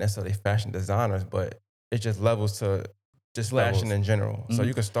they not necessarily fashion designers, but it just levels to just It's fashion levels. in general. So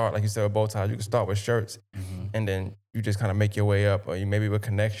you can start, like you said, with bow ties. You can start with shirts, Mhm. and then you just kind of make your way up, or you maybe with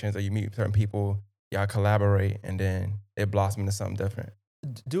connections, or you meet certain people, y'all collaborate, and then it blossoms into something different.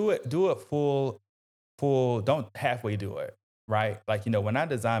 Do it full, don't halfway do it, right? Like, when I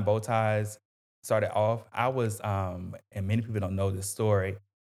designed bow ties, started off, I was, and many people don't know this story,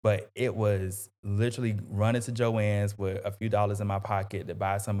 but it was literally running to Joann's with a few dollars in my pocket to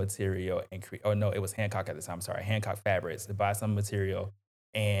buy some material and create, oh no, it was Hancock at the time, sorry, Hancock Fabrics, to buy some material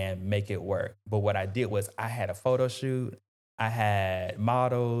and make it work. But what I did was I had a photo shoot, I had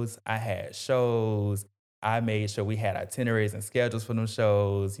models, I had shows, I made sure we had itineraries and schedules for them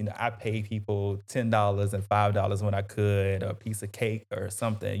shows. I paid people $10 and $5 when I could, or a piece of cake or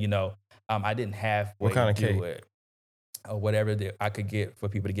something. I didn't What halfway kind of do cake? it or whatever that I could get for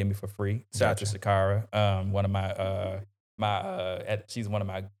people to give me for free. Shout out to Gotcha. Shakara, one of she's one of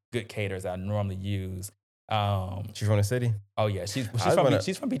my good caterers I normally use. Um, She's from the city. oh yeah, she's I she's just from wanna.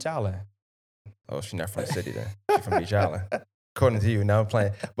 She's from Beach Island. Oh, she's not from the city then. She's from Beach Island. According to you, now I'm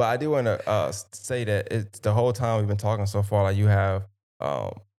playing. But I do want to say that it's the whole time we've been talking so far, like you have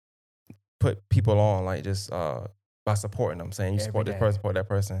um, put people on, like just by supporting them, saying you Every support this person, day, support that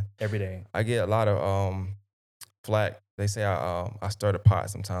person. every day. I get a lot of flack. They say I stir the pot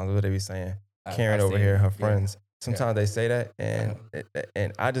sometimes. What they be saying? Karen I've over seen here, it. her Yeah, friends. yeah, Sometimes they say that, uh-huh.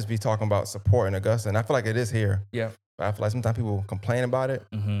 and I just be talking about supporting Augusta, and I feel like it is here. Yeah. But I feel like sometimes people complain about it.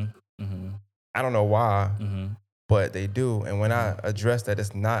 Mhm. Mhm. I don't know why, Mhm. but they do. And when I Mhm. address that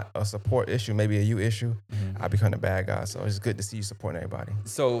it's not a support issue, maybe a you issue, Mhm. I become the bad guy. So it's good to see you supporting everybody.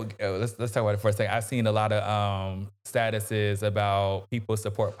 So let's talk about it for a second. I've seen a lot of statuses about people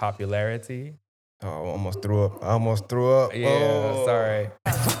support popularity. Oh, I almost threw up. I almost threw up. Yeah, Oh, sorry.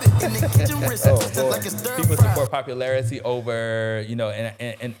 oh boy. People support popularity over,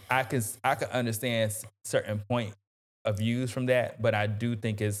 and I can understand certain point of views from that, but I do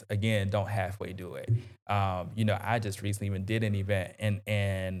think it's, again, don't halfway do it. I just recently even did an event,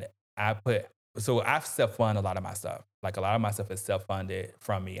 and I put so I've self fund a lot of my stuff. Like, a lot of my stuff is self funded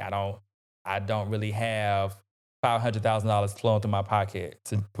from me. I don't really have $500,000 flowing through my pocket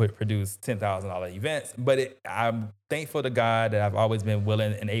to produce $10,000 events, but I'm thankful to God that I've always been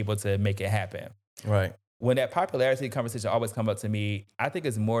willing and able to make it happen. Right. When that popularity conversation always come up to me, I think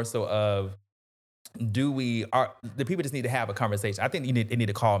it's more so of, do we are the people just need to have a conversation. I think they need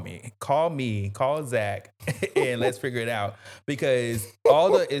to call Zach, and let's figure it out, because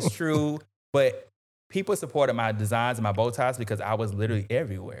all the is true, but people supported my designs and my bow ties because I was literally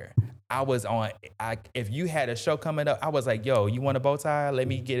everywhere. I was on. If you had a show coming up, I was like, "Yo, you want a bow tie? Let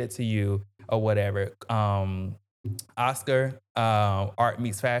me get it to you," or whatever. Oscar, Art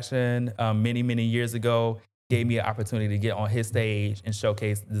Meets Fashion, many years ago, gave me an opportunity to get on his stage and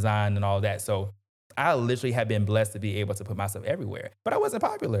showcase design and all that. So I literally have been blessed to be able to put myself everywhere. But I wasn't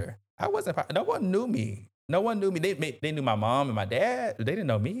popular. No one knew me. No one knew me. They knew my mom and my dad. They didn't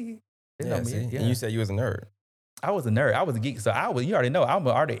know me. They didn't know Yeah, me. see? And you Yeah. said you was a nerd. I was a nerd. I was a geek. So you already know, I'm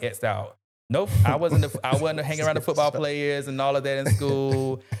already X'd out. Nope. I wasn't hanging around the football players and all of that in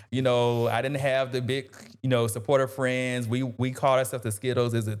school. I didn't have the big, supporter friends. We called ourselves the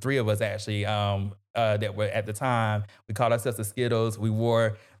Skittles. There's the three of us actually, that were at the time. We called ourselves the Skittles. We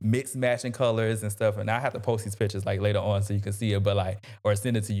wore mixed matching colors and stuff. And I have to post these pictures like later on so you can see it, but like, or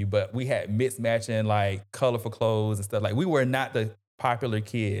send it to you. But we had mixed matching, like, colorful clothes and stuff. Like, we were not the popular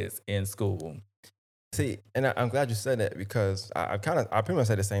kids in school. See, and I'm glad you said that because I pretty much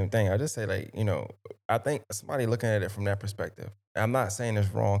say the same thing. I just say, like, I think somebody looking at it from that perspective. I'm not saying it's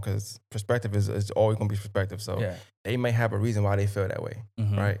wrong because perspective is always going to be perspective. So Yeah. they may have a reason why they feel that way,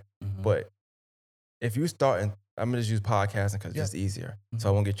 Mhm. right? Mhm. But if you start, and I'm gonna just use podcasting because it's Yeah. just easier, so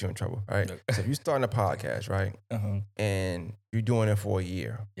I Mhm. won't get you in trouble, right? Look. So if you starting a podcast, right, Uh-huh. and you're doing it for a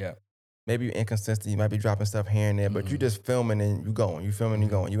year, Yeah. maybe you're inconsistent, you might be dropping stuff here and there, but you Mhm. just filming and you going, you filming and you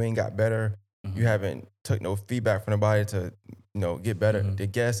Mhm. going. You ain't got better. You Mhm. haven't took no feedback from nobody to, get better. Mhm. The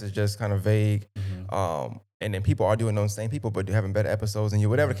guest is just kind of vague. Mhm. And then people are doing those same people, but they're having better episodes than you,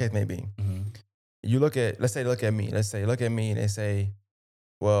 whatever the Mhm. case may be. Mhm. You look at, let's say, look at me. Let's say, look at me and they say,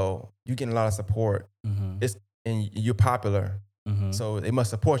 well, you getting a lot of support. Mhm. It's and you're popular. Mhm. So they must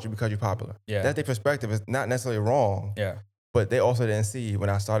support you because you're popular. Yeah. That's their perspective. Is not necessarily wrong, Yeah. but they also didn't see when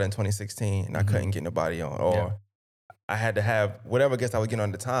I started in 2016 and I couldn't Mhm. get nobody on, Yeah. or I had to have whatever guest I was getting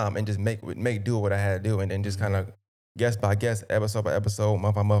on the time and just make do what I had to do, and then just kind Mhm. of guest by guest, episode by episode,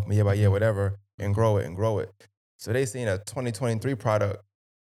 month by month, year by year, Mhm. whatever, and Mhm. grow it and grow it. So they seen a 2023 product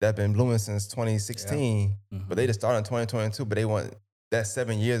that's been blooming since Yeah. 2016, but they Mhm. just started in 2022, but they want that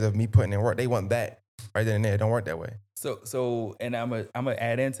 7 years of me putting in work. They want that right then and there. It don't work that way. So, and I'm gonna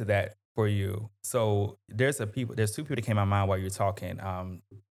add into that for you. So there's two people that came to my mind while you're talking.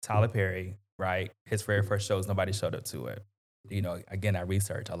 Tyler Perry, right? His very first shows, nobody showed up to it. Again, I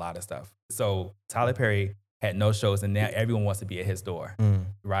research a lot of stuff. So Tyler Perry had no shows, and now everyone wants to be at his door, Mm.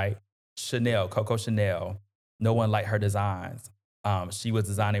 right? Coco Chanel, no one liked her designs. She was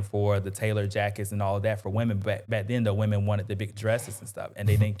designing for the tailored jackets and all of that for women. But back then, the women wanted the big dresses and stuff, and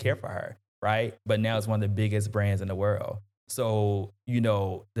they didn't care for her, right? But now it's one of the biggest brands in the world. So,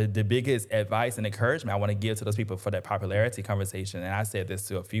 the biggest advice and encouragement I want to give to those people for that popularity conversation, and I said this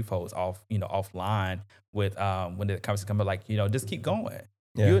to a few folks offline with when the conversation come up, like, just keep going.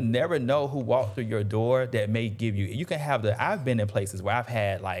 Yeah. You'll never know who walked through your door that may give you can have I've been in places where I've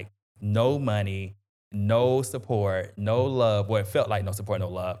had like no money, no support, no love. Well, it felt like no support, no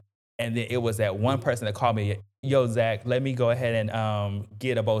love. And then it was that one person that called me, yo, Zach, let me go ahead and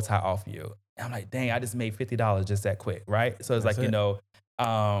get a bow tie off you. And I'm like, dang, I just made $50 just that quick, right? So it's That's like, it.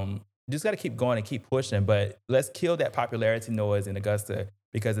 just got to keep going and keep pushing. But let's kill that popularity noise in Augusta,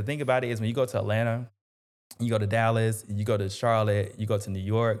 because the thing about it is when you go to Atlanta, you go to Dallas, you go to Charlotte, you go to New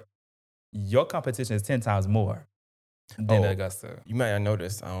York, your competition is 10 times more than Oh, Augusta. you might not know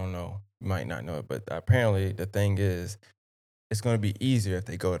this. I don't know. You might not know it, but apparently the thing is, it's going to be easier if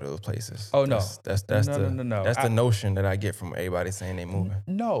they go to those places. Oh no, That's no, no, the no, no. that's the notion that I get from everybody saying they moving.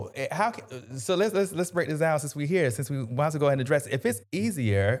 No. How can, so let's break this down since we're here. Since we want to go ahead and address it. If it's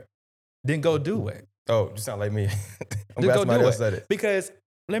easier, then go do it. Oh, you sound like me. I'm Just glad go somebody do else it. said it. Because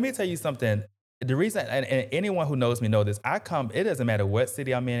let me tell you something. The reason, and anyone who knows me know this, it doesn't matter what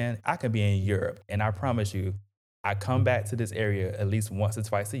city I'm in, I can be in Europe. And I promise you, I come back to this area at least once or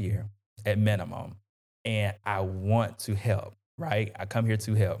twice a year at minimum. And I want to help, right? I come here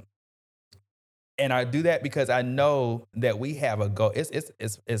to help. And I do that because I know that we have a goal.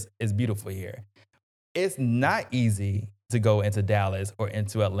 It's beautiful here. It's not easy to go into Dallas or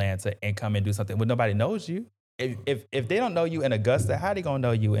into Atlanta and come and do something when nobody knows you. If they don't know you in Augusta, how they gonna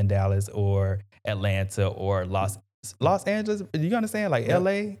know you in Dallas or Atlanta or Los Angeles? You understand? Like Yeah.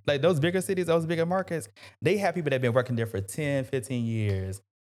 LA, like those bigger cities, those bigger markets, they have people that have been working there for 10, 15 years,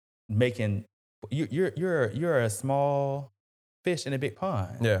 making you're a small fish in a big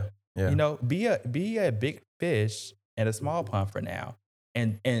pond. Yeah. Yeah. Be a big fish in a small pond for now,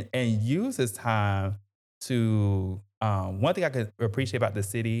 and use this time to. One thing I could appreciate about the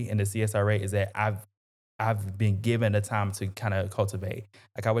city and the CSRA is that I've been given the time to kind of cultivate.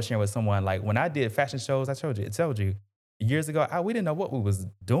 Like I was sharing with someone, like when I did fashion shows, I told you years ago, we didn't know what we was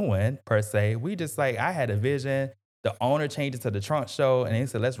doing per se. We just like I had a vision. The owner changed it to the trunk show, and he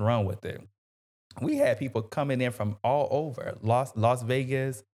said, "Let's run with it." We had people coming in from all over, Las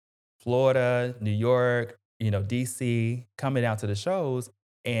Vegas, Florida, New York, DC, coming down to the shows.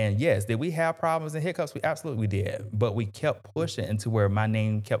 And yes, did we have problems and hiccups? We absolutely did. But we kept pushing into where my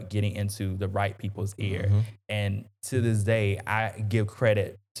name kept getting into the right people's ear. Hmm. And to this day, I give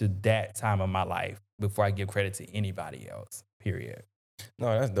credit to that time of my life before I give credit to anybody else, period.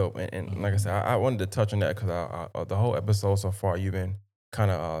 No, that's dope. And like I said, Mhm. I wanted to touch on that because the whole episode so far, you've been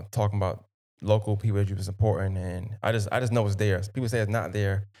kind of talking about local people that you've been supporting, and I just know it's there. People say it's not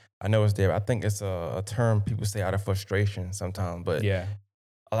there. I know it's there. I think it's a term people say out of frustration sometimes, but Yeah.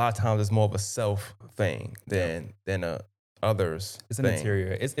 a lot of times it's more of a self thing Yep. than a others It's an thing.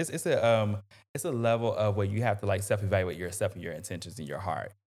 interior. It's a level of where you have to like self evaluate yourself and your intentions in your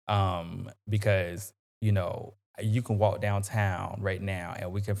heart. Because you can walk downtown right now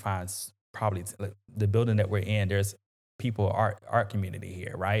and we can find probably like, the building that we're in. There's people art community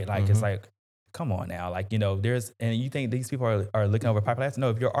here, right? Like it's Hmm. like, come on now, like there's and you think these people are looking over popularity? No,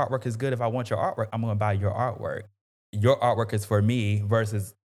 if your artwork is good, if I want your artwork, I'm gonna buy your artwork. Your artwork is for me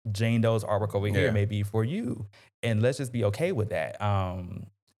versus Jane Doe's artwork over here Yeah. may be for you, and let's just be okay with that.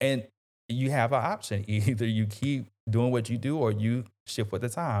 And you have an option. Either you keep doing what you do or you shift with the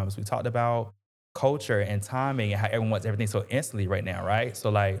times. We talked about culture and timing and how everyone wants everything so instantly right now, right? So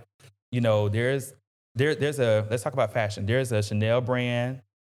like, there's a let's talk about fashion. There's a Chanel brand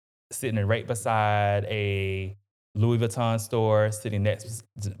sitting right beside a Louis Vuitton store sitting next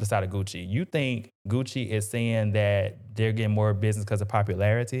beside a Gucci. You think Gucci is saying that they're getting more business because of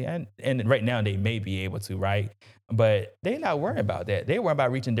popularity? And right now they may be able to, right? But they're not worried about that. They worry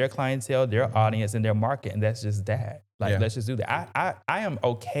about reaching their clientele, their audience, and their market, and that's just that. Like, Yeah. let's just do that. I am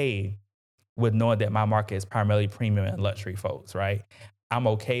okay with knowing that my market is primarily premium and luxury folks, right? I'm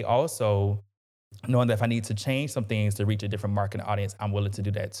okay also knowing that if I need to change some things to reach a different market and audience, I'm willing to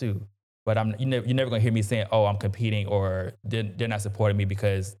do that too. But you're never gonna hear me saying, "Oh, I'm competing," or they're not supporting me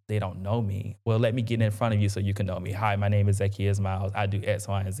because they don't know me. Well, let me get in front of you so you can know me. Hi, my name is Zaccheus Miles. I do X,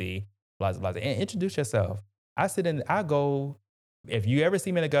 Y, and Z. Blah blah blah. And introduce yourself. I go. If you ever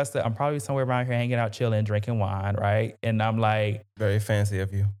see me in Augusta, I'm probably somewhere around here hanging out, chilling, drinking wine, right? And I'm like, Very fancy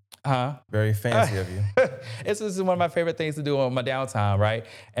of you. huh? Very fancy of you. It's just one of my favorite things to do on my downtime, right?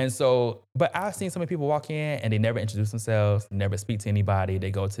 And so, but I've seen so many people walk in and they never introduce themselves, never speak to anybody. They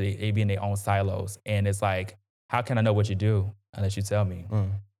be in their own silos. And it's like, how can I know what you do unless you tell me,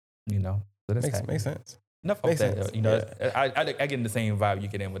 Mm. you know? So that's Makes happening. sense. Enough of Makes that, sense. you know, Yeah. I get in the same vibe you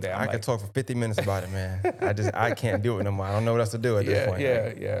get in with that. I'm I could like, talk for 50 minutes about it, man. I can't do it no more. I don't know what else to do at this point.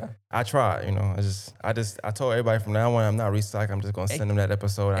 yeah. I tried, you know. I told everybody from now on, I'm not recycling. I'm just gonna And, send them that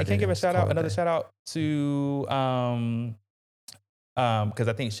episode. I and can I did give and a just shout call out, it a another day. shout out to because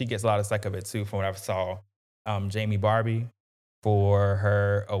I think she gets a lot of slack of it too from what I saw. Jamie Barbie for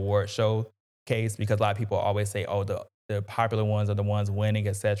her award show case because a lot of people always say, oh, the popular ones are the ones winning,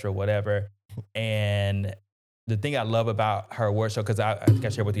 etc., whatever. And the thing I love about her award show, because I think I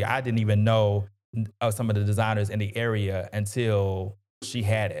shared with you, I didn't even know some of the designers in the area until she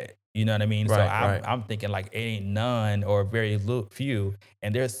had it. You know what I mean? So Right, I'm right. I'm thinking like it ain't none or very few.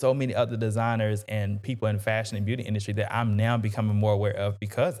 And there's so many other designers and people in fashion and beauty industry that I'm now becoming more aware of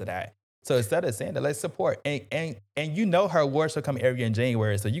because of that. So instead of saying that, let's support. And you know her awards will come every year in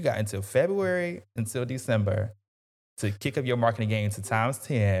January. So you got until February until December to kick up your marketing game to times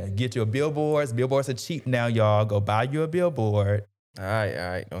 10. Get your billboards. Billboards are cheap now, y'all. Go buy you a billboard All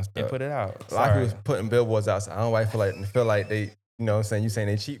right. Don't and stop. put it out. A lot of Sorry. people putting billboards outside. I don't know why feel like they, you know what I'm saying, you saying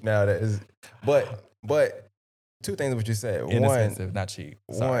they cheap now. That is but two things what you said. Inexpensive, not cheap.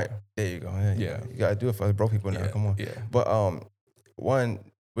 Sorry. One, there you go. Yeah, Yeah. you gotta do it for us broke people now. Yeah. Come on. Yeah. But one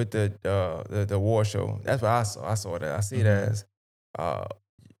with the award show, that's what I saw. I saw that. I see it as uh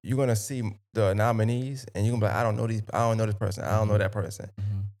you're gonna see the nominees and you're gonna be like, I don't know this person, I don't know that person.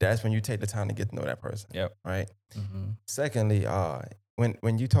 Mhm. That's when you take the time to get to know that person. Yep. Right. Mhm. Secondly,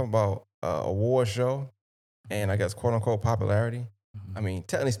 when you talk about award show and I guess quote unquote popularity, Mhm. I mean,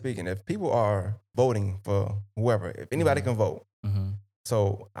 technically speaking, if people are voting for whoever, if anybody can vote. Mhm.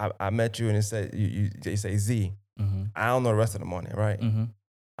 So I met you and it said they say Z. Mhm. I don't know the rest of them on it, right? Mhm.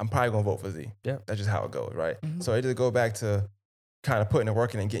 I'm probably gonna vote for Z. Yep. That's just how it goes, right? Mhm. So it just go back to kind of putting the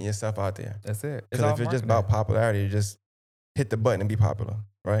work in and getting yourself out there. That's it. It's Because all if it's just marketing. about popularity, you just hit the button and be popular,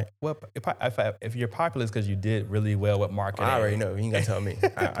 right? Well, if you're popular, it's because you did really well with marketing. I already know. You ain't gotta tell me.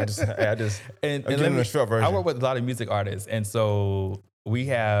 I just and I'm let giving me, a short I version. work with a lot of music artists, and so we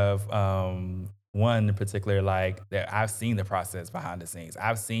have one in particular like that. I've seen the process behind the scenes.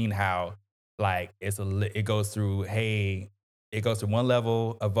 I've seen how like it goes through. Hey, it goes through one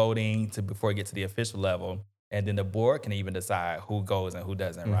level of voting to before it gets to the official level, and then the board can even decide who goes and who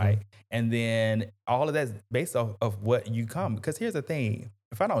doesn't, right? And then all of that's based off of what you come. Because here's the thing: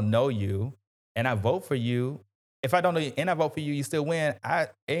 if I don't know you and I vote for you, if I don't know you and I vote for you, you still win.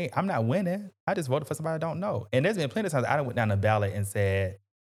 I'm not winning. I just voted for somebody I don't know. And there's been plenty of times I went down the ballot and said,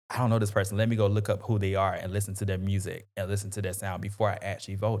 I don't know this person. Let me go look up who they are and listen to their music and listen to their sound before I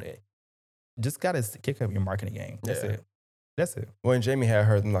actually voted. Just gotta kick up your marketing game. That's Yeah. it. That's it. When Jamie had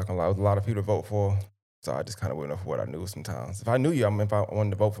her, I'm not gonna lie, it was a lot of people to vote for. So I just kind of went off what I knew sometimes. If I knew you, if I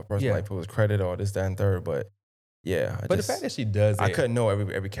wanted to vote for a person, Yeah. like if it was credit or this, that, and third. But yeah, But the fact that she does I it, couldn't know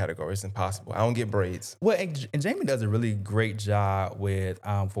every category. It's impossible. I don't get braids. well, and Jamie does a really great job with,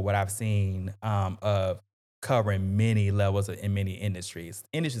 for what I've seen, of covering many levels in many industries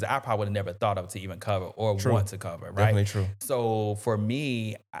I probably would have never thought of to even cover or True. want to cover, right? Definitely true. So for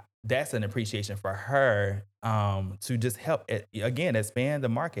me, that's an appreciation for her, to just help again expand the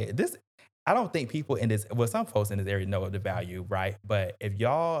market. I don't think people in this, well, some folks in this area know the value, right? But if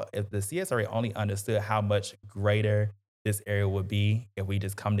the CSRA only understood how much greater this area would be if we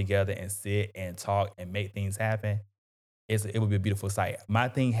just come together and sit and talk and make things happen, it would be a beautiful sight. My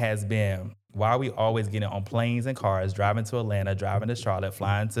thing has been, why are we always getting on planes and cars, driving to Atlanta, driving to Charlotte,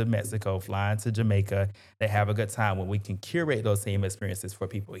 flying to Mexico, flying to Jamaica, they have a good time when we can curate those same experiences for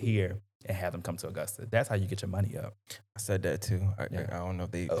people here and have them come to Augusta. That's how you get your money up. I said that too. I don't know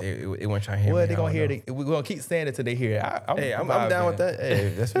if they weren't trying to hear Well, me. they're I going to don't hear know. it. We're going to keep saying it till they hear it. Hey, I'm down with that.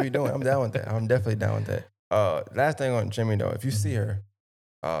 Hey, that's what we doing. I'm down with that. I'm definitely down with that. Last thing on Jimmy though, if you see Mhm.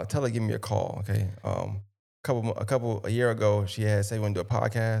 her, tell her give me a call, okay? A year ago, she had said we want to do a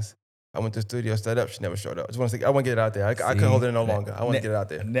podcast. I went to the studio, set up. She never showed up. Just want to say, I want to get it out there. I couldn't hold See, it no longer. I want to get it out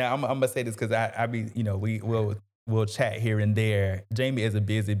there. now I'm gonna say this because I be we'll chat here and there. Jamie is a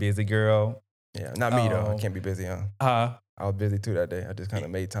busy girl. Yeah, not me though. I Um, can't be busy, huh? uh, I was busy too that day. I just kind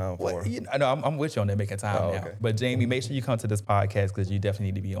of made time what for her. you know, no, I'm with you on that making time Oh, now. okay. But Jamie, make sure you come to this podcast because you definitely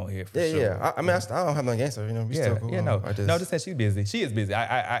need to be on here for Yeah, sure. yeah. I mean, Yeah. I don't have no against her. You know, we still Yeah, cool. yeah, no, I no. just Just saying she's busy. She is busy.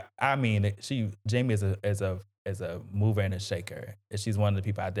 I mean, Jamie is a mover and a shaker. She's one of the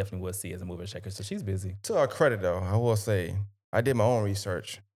people I definitely would see as a mover and shaker. So she's busy. to her credit though, I will say I did my own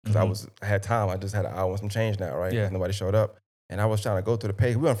research because Mhm. I had time. I just had an hour and some change now, right? Yeah. Because nobody showed up, and I was trying to go through the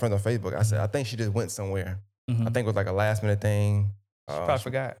page. We were friends on Facebook. I said I think she just went somewhere. I Mhm. think it was like a last minute thing. She probably She-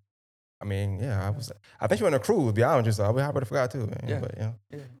 forgot. I mean, yeah, I think she went on a cruise. To be honest, with you, so I would happy to forgot too, man. Yeah. But you know,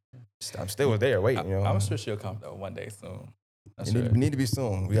 Yeah. I'm still was there waiting. You know, I'm sure she'll come though one day soon. I'm we sure. need to be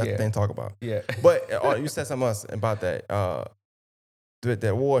soon. We got Yeah. the thing to talk about. Yeah. But you said something else about that. That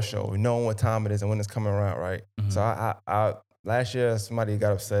award show, knowing what time it is and when it's coming around, right? Mhm. So I last year somebody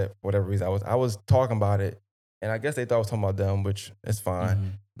got upset for whatever reason. I was talking about it, and I guess they thought I was talking about them, which is fine.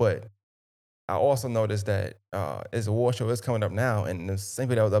 Mhm. But I also noticed that this award show is coming up now, and the same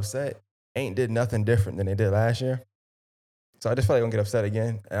people that was upset ain't did nothing different than they did last year. So I just felt like I'm gonna get upset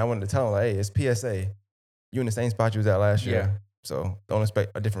again, and I wanted to tell them like, hey, it's PSA. You in the same spot you was at last Yeah. year, so don't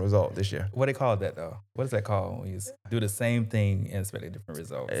expect a different result this year. What they call that though? What is that called when you do the same thing and expect a different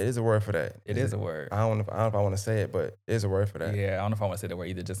results? It is a word for that. It is a word. I don't know if I want to say it, but it is a word for that. Yeah, I don't know if I want to say that word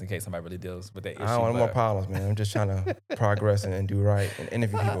either, just in case somebody really deals with that issue. I don't want no more but- problems, man. I'm just trying to progress and do right and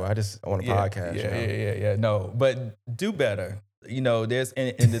interview people. I want a podcast. Yeah, you know? yeah. No, but do better. You know, there's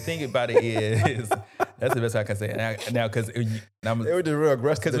and the thing about it is that's the best I can say. Now, because They were just real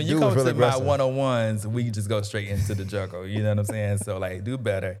aggressive. Because The when you dude was come really to my aggressive. one-on-ones, we just go straight into the juggle. You know what I'm saying? So like, do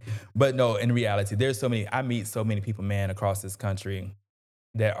better. But no, in reality, I meet so many people, man, across this country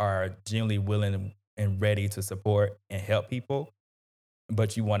that are genuinely willing and ready to support and help people.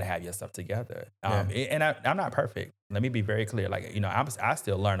 But you want to have your stuff together. And I'm not perfect. Let me be very clear. Like, you know, I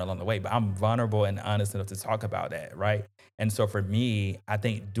still learn along the way, but I'm vulnerable and honest enough to talk about that, right? And so for me, I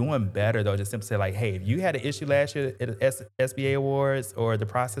think doing better though, just simply say like, hey, if you had an issue last year at the SBA Awards or the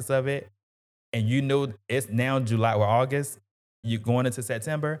process of it, and you know it's now July or August, you going into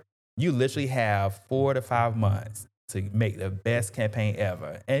September, you literally have 4 to 5 months to make the best campaign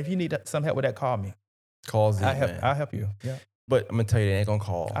ever. And if you need some help with that, call me. Calls in, man. I'll help you. Yeah. But I'm gonna tell you, they ain't gonna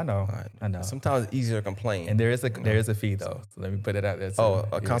call. I know. All right? I know. Sometimes it's easier to complain. And there is a fee though. So let me put it out there too. Oh,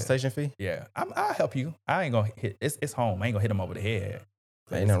 a Yeah. consultation fee? Yeah. I'll help you. I ain't gonna hit it's home. I ain't gonna hit them over the head.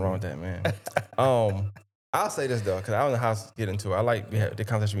 Ain't nothing wrong with that, man. I'll say this though, because I don't know how to get into it. I like the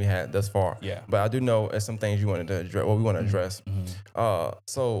conversation we had thus far. Yeah. But I do know there's some things you wanted to address, we want to address.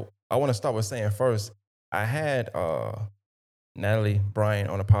 So I want to start with saying first, I had Natalie Bryan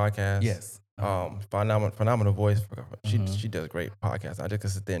on a podcast. Yes. Phenomenal voice. She Mhm. does great podcast. I just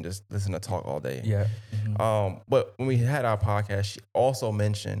could sit there and just listen to talk all day. Yeah. But when we had our podcast, she also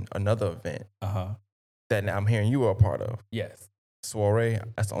mentioned another event that now I'm hearing you were a part of. Yes. Soiree.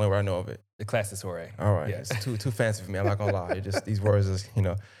 That's the only way I know of it. The classic soiree. All right. Yes. It's too fancy for me. I'm not gonna lie. It just these words is, you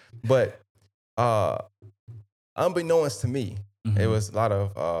know. But unbeknownst to me, it was a lot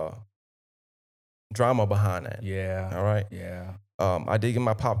of drama behind that. Yeah. All right. Yeah. I did get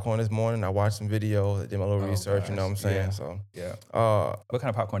my popcorn this morning. I watched some videos. I did my little Oh, research. You know what I'm gosh. saying? Yeah. So Yeah. What kind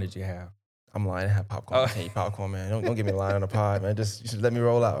of popcorn did you have? I'm lying. I didn't have popcorn. Oh. I can't eat popcorn, man. Don't get me lying on the pod, man. Just you should let me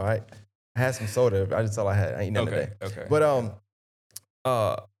roll out, all right? I had some soda. I just all I had. I ain't eating nothing today. Okay. But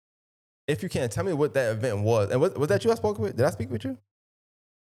if you can tell me what that event was, and was that you I spoke with? Did I speak with you?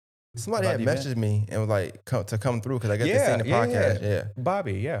 Somebody About had the messaged me and was like to come through because I guess they seen the podcast. Yeah.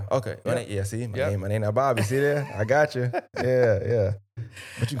 Bobby, yeah. Okay. Yeah. See, my Yep. name not Bobby. See there? I got you. Yeah.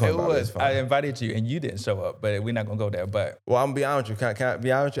 But you call It me Bobby. It's was. fine. I invited you and you didn't show up, but we're not gonna go there. But Well, I'm gonna be honest with you. Can I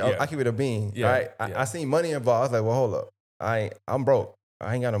be honest with you? Yeah. I keep it a bean. Yeah, Right? yeah. I seen money involved. I was like, well, hold up. I'm broke.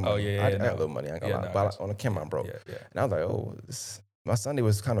 I ain't got no money. Oh, yeah, I no. got a little money. I ain't gonna Yeah, lie. no, But gotcha. on the camera, I'm broke. yeah. And I was like, oh, my Sunday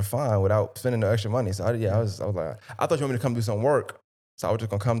was kind of fine without spending the extra money. So I was like, I thought you wanted me to come do some work. So I was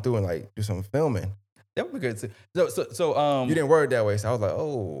just gonna come through and like do some filming. That would be good too. So You didn't word it that way. So I was like,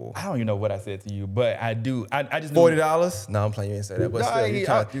 oh, I don't even know what I said to you, but I do. I just $40? No, I'm playing. You didn't say that. But still,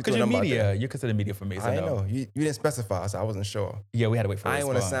 you because you're media. You're considered media for me. So I no. know. You didn't specify, so I wasn't sure. Yeah, we had to wait for. I ain't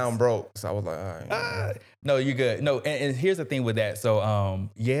want to response. sound broke, so I was like, all right. No, you're good. No, and here's the thing with that. So,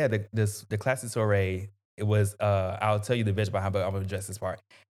 the classic soiree, it was, I'll tell you the bitch behind, but I'm gonna address this part.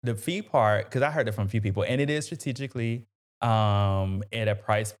 The fee part, because I heard it from a few people, and it is strategically at a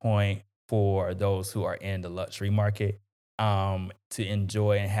price point for those who are in the luxury market to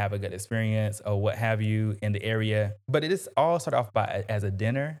enjoy and have a good experience or what have you in the area. But it is all started off by as a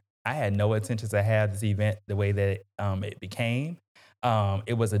dinner. I had no intentions to have this event the way that it became.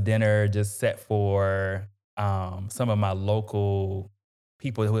 It was a dinner just set for some of my local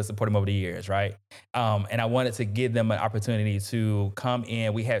people who have supported me over the years, right? And I wanted to give them an opportunity to come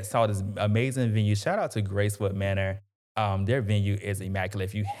in. We had saw this amazing venue. Shout out to Gracewood Manor. Their venue is immaculate.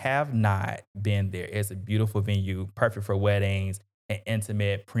 If you have not been there, it's a beautiful venue, perfect for weddings and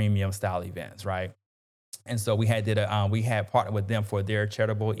intimate premium style events, right? And so we had partnered with them for their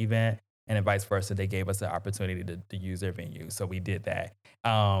charitable event, and then vice versa. They gave us the opportunity to use their venue, so we did that.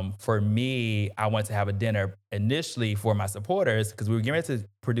 For me, I wanted to have a dinner initially for my supporters because we were getting ready to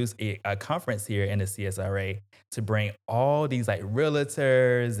produce a conference here in the CSRA to bring all these like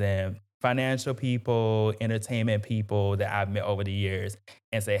realtors and financial people, entertainment people that I've met over the years,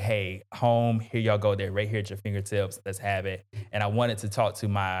 and say, "Hey, home, here y'all go. They're right here at your fingertips. Let's have it." And I wanted to talk to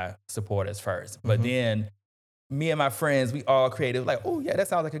my supporters first. But Mhm. then me and my friends, we all created like, oh yeah, that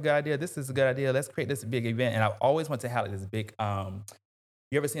sounds like a good idea. This is a good idea. Let's create this big event. And I always want to have like this big.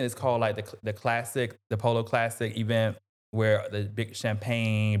 You ever seen this called like the classic, the Polo Classic event where the big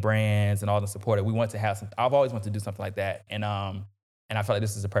champagne brands and all the supported. We want to have some. I've always wanted to do something like that, and I felt like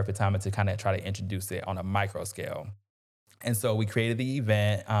this is the perfect time to kind of try to introduce it on a micro scale. And so we created the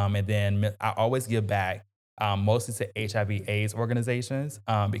event, and then I always give back, mostly to HIV/AIDS organizations,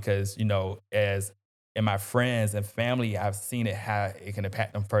 because as in my friends and family, I've seen it how it can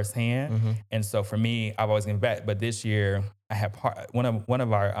impact them firsthand. Mhm. And so for me, I've always given back. But this year, I had one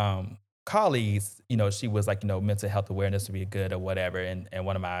of our colleagues. She was like, mental health awareness would be good or whatever. And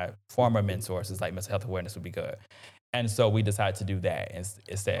one of my former mentors is like, mental health awareness would be good. And so we decided to do that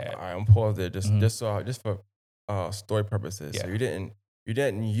instead. Alright, I'm pause there Mhm. just for story purposes. So Yeah. you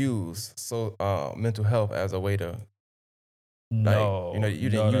didn't use mental health as a way to like No, you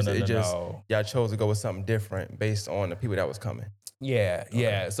didn't no, no, use no, it. It no, just no. y'all chose to go with something different based on the people that was coming. Yeah, Okay.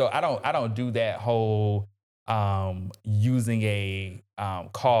 yeah. So I don't do that whole using a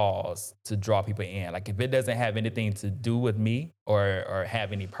cause to draw people in. Like if it doesn't have anything to do with me or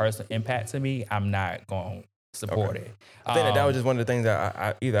have any personal impact to me, I'm not going to Okay. support it. I think that was Um just one of the things that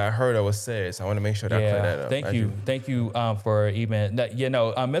I either I heard or was said. So I want to make sure that I clear Yeah, that up as you. thank you for even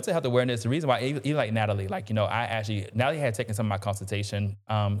mental health awareness. The reason why even like Natalie, like I actually Natalie had taken some of my consultation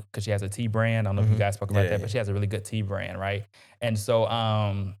because she has a tea brand. I don't know if you Mhm. guys spoke Yeah, about yeah, that, but yeah. she has a really good tea brand, right? And so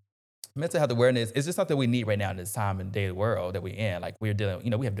mental health awareness is just something we need right now in this time and day world that we're in. Like we're dealing,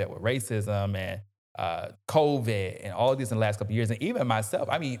 we have dealt with racism and COVID and all these in the last couple of years, and even myself.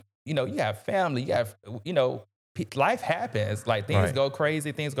 I mean, you have family, you have, life happens. Like things Right. go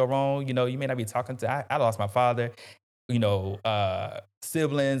crazy, things go wrong. You may not be talking to. I lost my father.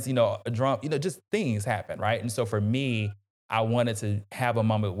 Siblings. A drum. Just things happen, right? And so for me, I wanted to have a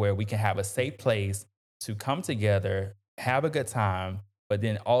moment where we can have a safe place to come together, have a good time, but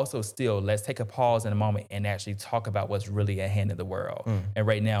then also still let's take a pause in a moment and actually talk about what's really at hand in the world. Mm. And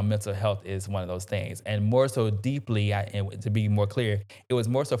right now, mental health is one of those things. And more so deeply, and to be more clear, it was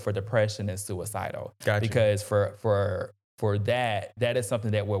more so for depression and suicidal. Got you. Because for that is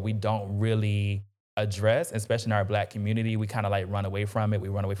something that where we don't really address, especially in our Black community. We kind of like run away from it. We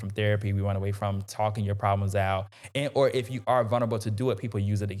run away from therapy. We run away from talking your problems out. And or if you are vulnerable to do it, people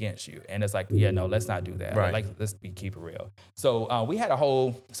use it against you. And it's like, yeah, no, let's not do that. Right. Like keep it real. So we had a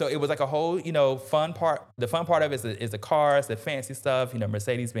whole, so it was like a whole, fun part. The fun part of it is the cars, the fancy stuff.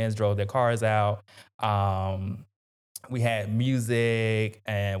 Mercedes Benz drove their cars out. We had music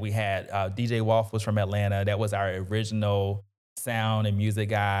and we had DJ Waffles from Atlanta. That was our original sound and music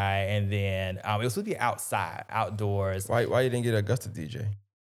guy. And then it was really outside, outdoors. Why you didn't get Augusta DJ?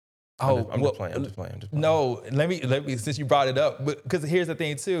 Oh, I'm just well, playing. I'm just playing. I'm just playing. no, let me, since you brought it up, because here's the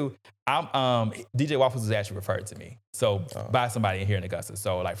thing too. DJ Waffles was actually referred to me. So Oh. by somebody here in Augusta.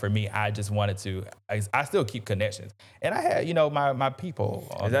 So like for me, I just wanted to, I still keep connections. And I had, my people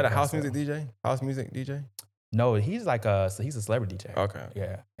Is on that a the house Augusta. music DJ? House music DJ? No, he's like so he's a celebrity DJ. Okay.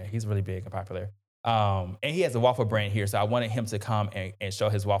 Yeah, he's really big and popular. And he has a waffle brand here, so I wanted him to come and show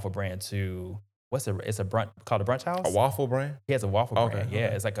his waffle brand to it's a brunch called the Brunch A House. waffle brand? He has a waffle Okay. brand. Yeah,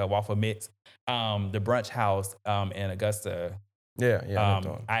 Okay. it's like a waffle mix. The Brunch House in Augusta. Yeah. Yeah. I know what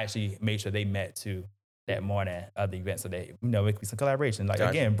you're I actually made sure they met too that morning of the event, so they it could be some collaboration. Like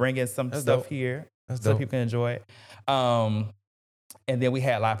Got you. again, bringing some That's stuff dope. here That's so dope. people can enjoy it. And then we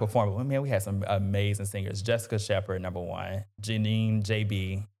had live performance. Well, man, we had some amazing singers. Jessica Shepard, number one. Janine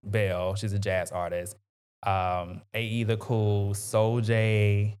JB Bell, she's a jazz artist. AE The Cool, Soul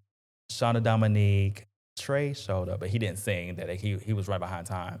J, Shauna Dominique. Trey showed up, but he didn't sing. That he was right behind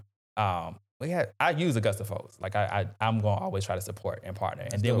time. I use Augusta folks. Like I'm gonna always try to support and partner.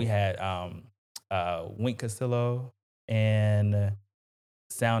 And That's then we dope. had Wink Castillo and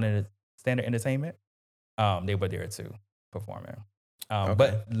Sound and Standard Entertainment. They were there too, performing. Okay.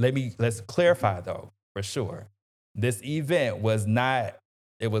 But let's clarify though, for sure. This event was not,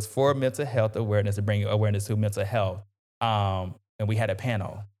 it was for mental health awareness, to bring awareness to mental health. And we had a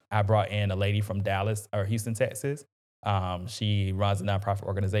panel. I brought in a lady from Dallas or Houston, Texas. She runs a nonprofit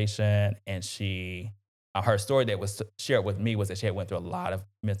organization, and her story that was shared with me was that she had went through a lot of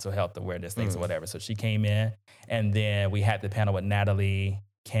mental health awareness things or Mm, whatever. So she came in, and then we had the panel with Natalie,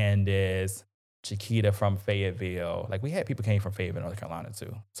 Candace, Chiquita from Fayetteville. Like we had people came from Fayetteville, North Carolina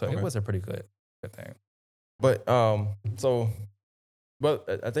too. So it okay. was a pretty good thing. But so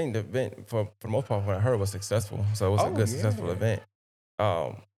but I think the event for the most part, what I heard was successful. So it was a Oh good successful yeah. event.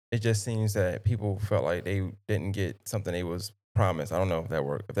 It just seems that people felt like they didn't get something they was promised. I don't know if that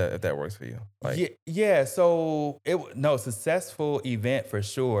work if that works for you. Like, Yeah. So no successful event for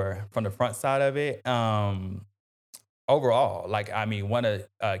sure from the front side of it. Overall, like I mean, one of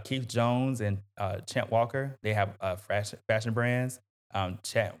Keith Jones and Champ Walker, they have fashion brands.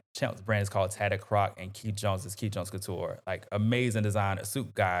 Champ's brand is called Tata Croc, and Keith Jones is Keith Jones Couture. Like amazing designer,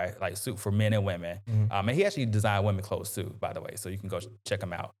 suit guy, like suit for men and women. mhm, And he actually designed women clothes too, by the way. So you can go check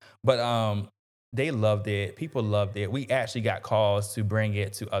him out. But they loved it. People loved it. We actually got calls to bring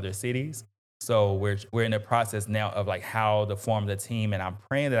it to other cities. So we're in the process now of like how to form the team, and I'm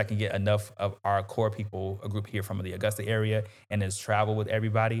praying that I can get enough of our core people, a group here from the Augusta area, and just travel with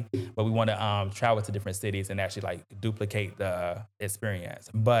everybody. But we want to travel to different cities and actually like duplicate the experience.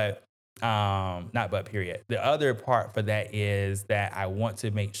 But not but period. The other part for that is that I want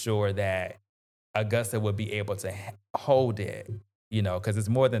to make sure that Augusta would be able to hold it, because it's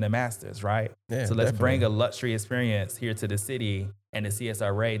more than a master's, right? yeah, So let's bring definitely. a luxury experience here to the city and the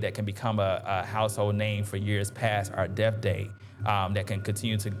CSRA that can become a household name for years past our death date, that can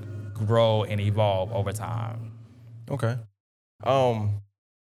continue to grow and evolve over time. Okay. Um,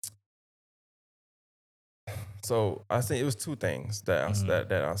 so I think it was two things Mhm.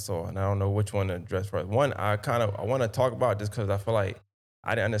 that I saw, and I don't know which one to address first. One, I want to talk about this because I feel like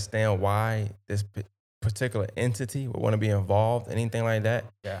I didn't understand why this particular entity would want to be involved, anything like that.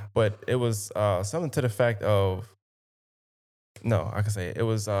 Yeah. But it was something to the fact of no, I can say it. It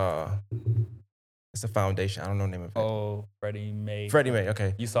was it's a foundation. I don't know the name of it. Oh, Freddie Mae. Freddie Mae.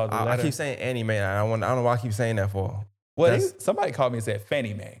 Okay, You saw the I keep letter? saying Annie Mae. I don't know why I keep saying that for. Well, That's somebody called me and said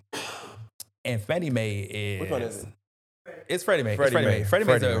Fannie Mae, and Fannie Mae which one is is it? It's Freddie Mae. It's Freddie Freddie Mae. Mae. Freddie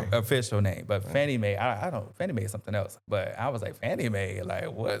Mae's Freddie the Mae. official name, but Uh, Fannie Mae, I don't. Fannie Mae is something else. But I was like Fannie Mae,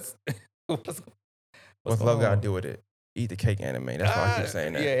 like what's what's What's going love got to on? do with it? Eat the cake anime. That's why I keep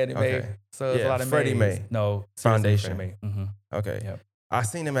saying Yeah, that. Annie Mae. Okay. So it's a Yeah, lot of Freddie Mays. Mae No, seriously, Freddie Foundation. Mae. Mm-hmm. Okay. Yep. I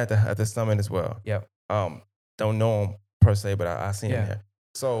seen him at the summit as well. Yep. Um, don't know him per se, but I seen him Yeah. there.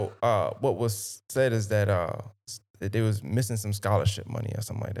 So what was said is that that they was missing some scholarship money or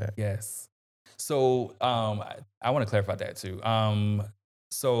something like that. Yes. So I want to clarify that too.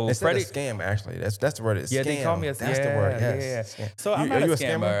 So They said a Freddie, scam actually. That's the word. It's yeah, they call me scam. a That's the word. yeah. Yes. Scam. So I'm Are not a you a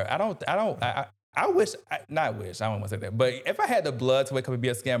scammer? scammer. I wish, not wish, I don't want to say that. But if I had the blood to wake up and be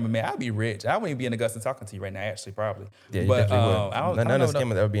a scammer, man, I'd be rich. I wouldn't be in Augusta talking to you right now, actually, probably. Yeah, you But definitely would. I don't None know. of the No,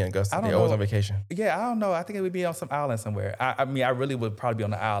 scammers ever be in Augusta. I They don't always on know. vacation. Yeah, I don't know. I think it would be on some island somewhere. I mean, I really would probably be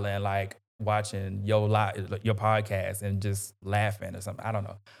on the island, like watching your podcast and just laughing or something. I don't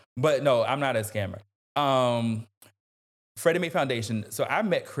know. But no, I'm not a scammer. Um, Freddie Mae Foundation. So I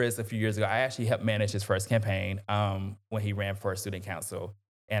met Chris a few years ago. I actually helped manage his first campaign when he ran for student council,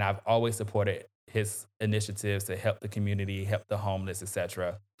 and I've always supported his initiatives to help the community, help the homeless,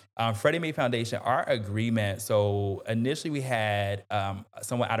 etc. Freddie Mae Foundation, our agreement. So initially, we had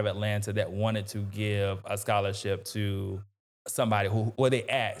someone out of Atlanta that wanted to give a scholarship to somebody who, well, they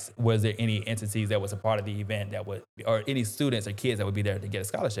asked, was there any entities that was a part of the event that would, or any students or kids that would be there to get a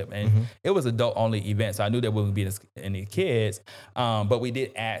scholarship? And Hmm. it was adult only event, so I knew there wouldn't be any kids. But we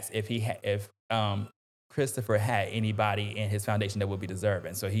did ask if if Christopher had anybody in his foundation that would be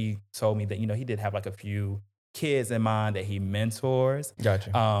deserving. So he told me that he did have like a few kids in mind that he mentors.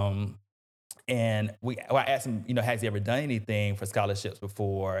 Gotcha. Um, and I asked him, has he ever done anything for scholarships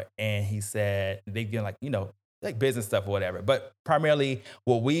before? And he said they've done like, like business stuff or whatever. But primarily,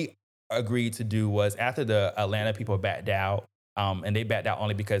 what we agreed to do was after the Atlanta people backed out, and they backed out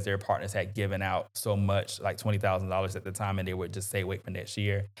only because their partners had given out so much, like $20,000 at the time, and they would just say, wait for next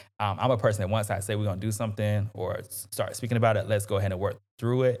year. I'm a person that once I say we're going to do something or start speaking about it, let's go ahead and work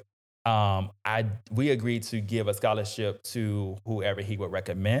through it. We agreed to give a scholarship to whoever he would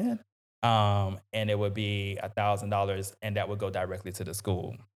recommend, and it would be $1,000, and that would go directly to the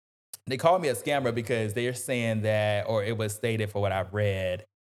school. they called me a scammer because they're saying that, or it was stated for what I've read,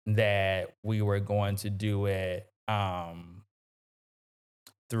 that we were going to do it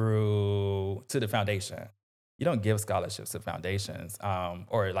through to the foundation. You don't give scholarships to foundations,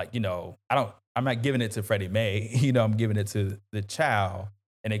 or like I'm not giving it to Freddie Mae. I'm giving it to the child,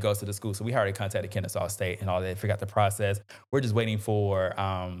 and it goes to the school. So we already contacted Kennesaw State and all that. Figure out the process. We're just waiting for,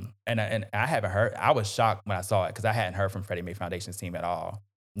 and I haven't heard. I was shocked when I saw it because I hadn't heard from Freddie Mae Foundation's team at all.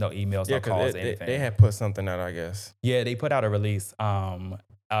 No emails, Yeah, no because calls, they anything. had put something out, I guess. Yeah, they put out a release, but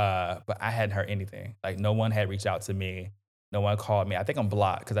I hadn't heard anything. Like no one had reached out to me. No one called me. I think I'm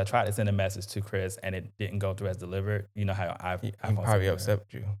blocked because I tried to send a message to Chris and it didn't go through as delivered. You know how He iPhones probably are. upset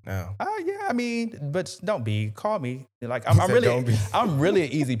you now. Yeah, I mean, but don't be. Call me. Like He said, "Don't be." I'm really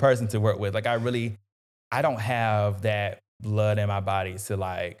an easy person to work with. Like I don't have that blood in my body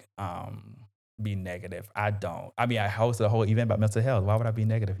to be negative. I don't. I mean, I hosted a whole event about mental health. Why would I be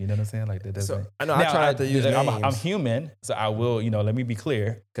negative? You know what I'm saying? Like that So doesn't. I know I Now try not to use I'm names. human, so I will. Let me be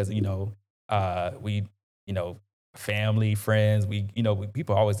clear because we you know family, friends.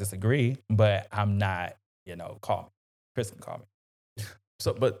 People always disagree, but I'm not. Call me. Chris can call me.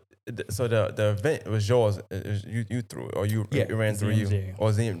 So, but so the event was yours. You threw it, or Yeah, it ran through you, ZMG. or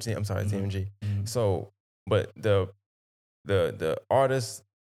ZMG. I'm sorry, Mhm, ZMG. mhm. So, but the artists,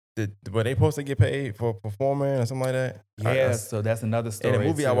 were they supposed to get paid for performing or something like that? Yeah, so that's another In the story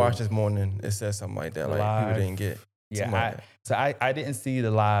movie I watched too. this morning, it said something like that, The like people live. didn't get Yeah, something like that. I didn't see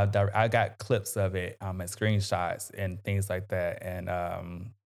the live. I got clips of it, and screenshots and things like that. And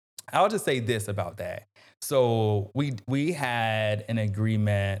I'll just say this about that. So we had an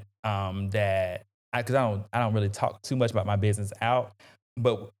agreement that because I don't really talk too much about my business out,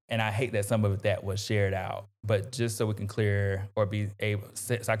 and I hate that some of that was shared out. But just so we can clear or be able,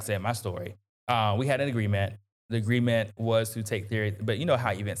 so I can say my story, we had an agreement. The agreement was to take theory, but you know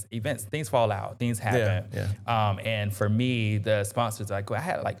how events things fall out, things Yeah, happen. yeah. And for me, the sponsors, I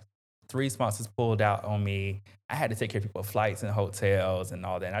had like 3 sponsors pulled out on me. I had to take care of people's flights and hotels and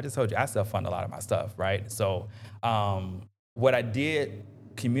all that. And I just told you, I self fund a lot of my stuff, right? So, what I did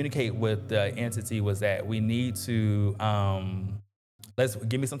communicate with the entity was that we need to let's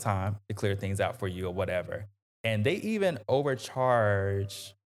give me some time to clear things out for you or whatever. And they even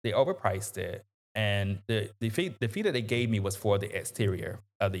overcharged, they overpriced it. And the fee that they gave me was for the exterior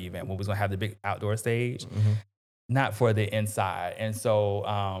of the event when we was gonna have the big outdoor stage, Hmm. not for the inside. And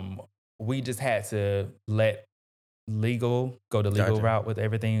so we just had to let go the legal Gotcha. route with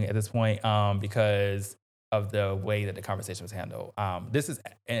everything at this point, because of the way that the conversation was handled. This is,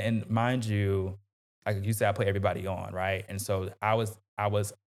 and mind you, like you said, I put everybody on, right? And so I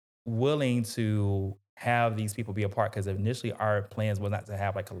was willing to have these people be a part because initially our plans was not to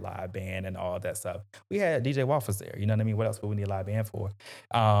have like a live band and all that stuff. We had DJ Waffles there, you know what I mean? What else would we need a live band for?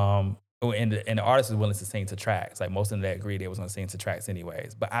 And the artist was willing to sing to tracks. Like most of them that agreed they was gonna sing to tracks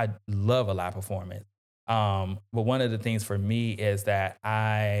anyways. But I love a live performance. But one of the things for me is that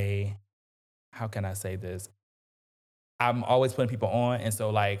how can I say this? I'm always putting people on. And so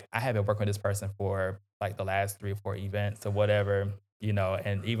like I have been working with this person for like the last 3 or 4 events or whatever,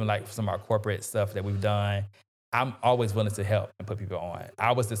 and even like some of our corporate stuff that we've done. I'm always willing to help and put people on.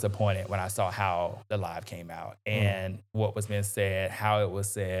 I was disappointed when I saw how the live came out Mm. and what was being said, how it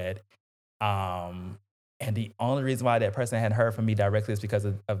was said. Um, and the only reason why that person hadn't heard from me directly is because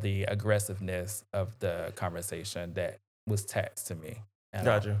of the aggressiveness of the conversation that was text to me.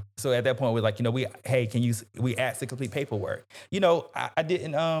 Gotcha. So at that point, we're like, hey, we asked to complete paperwork. I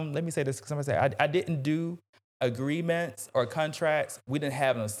didn't, let me say this, because somebody said, I didn't do agreements or contracts. We didn't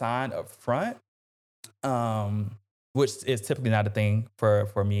have them signed up front, which is typically not a thing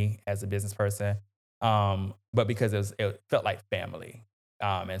for me as a business person. But because it felt like family.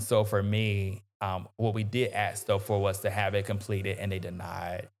 And so for me, what we did ask though for was to have it completed, and they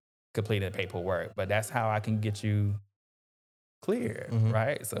denied completing the paperwork. But that's how I can get you clear, Hmm.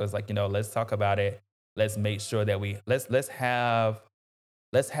 right? So it's like, let's talk about it. Let's make sure that let's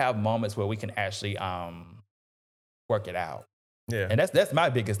have moments where we can actually work it out. Yeah. And that's my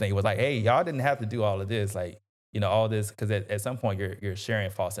biggest thing. It was like, hey, y'all didn't have to do all of this, like, all this, because at some point you're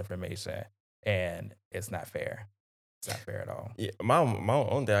sharing false information, and it's not fair. It's not fair at all. Yeah, my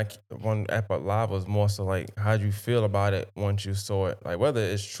own day, one app live was more so like, how'd you feel about it once you saw it? Like whether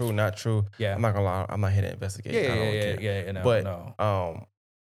it's true, not true. I'm Yeah. not gonna lie, I'm not here to Yeah, investigate. yeah, I don't yeah, care. yeah, yeah. No, But no.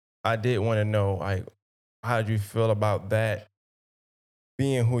 I did want to know, like, how'd you feel about that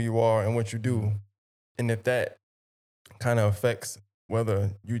being who you are and what you do, Mhm. and if that kind of affects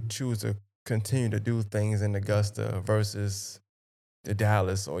whether you choose to continue to do things in Augusta versus the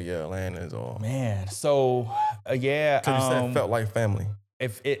Dallas or your Atlantas, or Man, so yeah, because you said it felt like family.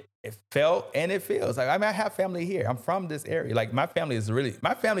 if it it felt and it feels like, I mean, I have family here. I'm from this area. Like my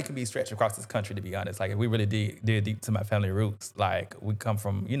family can be stretched across this country, to be honest. Like if we really dig deep to my family roots. Like we come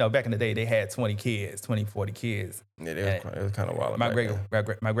from, back in the day, they had 20 kids, 20, 40 kids. Yeah, And it was kind of wild my back great,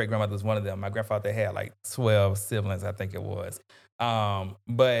 then. my great grandmother was one of them. My grandfather had like 12 siblings, I think it was.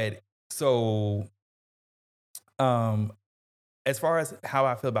 But so, um, as far as how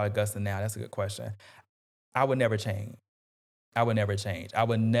I feel about Augusta now, that's a good question. I would never change. I would never change. I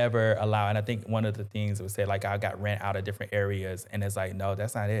would never allow. And I think one of the things was said, like I got rent out of different areas, and it's like, no,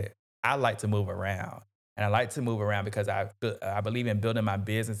 that's not it. I like to move around, and I like to move around because I believe in building my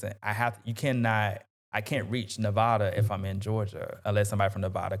business, and I can't reach Nevada if I'm in Georgia unless somebody from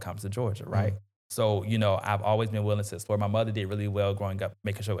Nevada comes to Georgia, right? Mm. So I've always been willing to explore. My mother did really well growing up,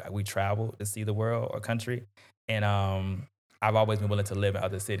 making sure we travel to see the world or country, and I've always been willing to live in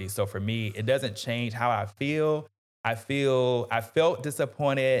other cities. So for me, it doesn't change how I feel. I felt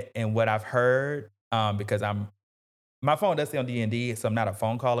disappointed in what I've heard because my phone does stay on D&D, so I'm not a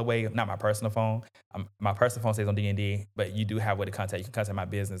phone call away. Not my personal phone. My personal phone stays on D&D, but you do have way to contact. You can contact my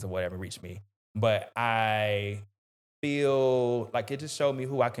business or whatever, reach me. But I feel like it just showed me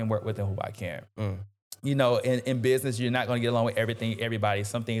who I can work with and who I can't. Mm. In business, you're not going to get along with everybody.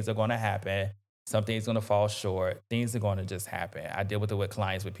 Some things are going to happen. Some things are going to fall short. Things are going to just happen. I deal with it with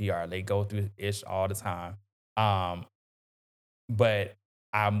clients with PR. They go through ish all the time. Um, but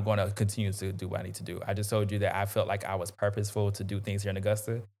I'm going to continue to do what I need to do. I just told you that I felt like I was purposeful to do things here in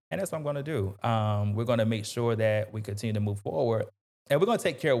Augusta, and that's what I'm going to do. We're going to make sure that we continue to move forward, and we're going to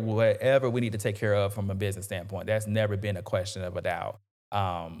take care of whatever we need to take care of from a business standpoint. That's never been a question of a doubt.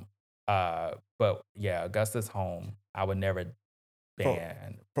 Um, but yeah, Augusta's home. I would never From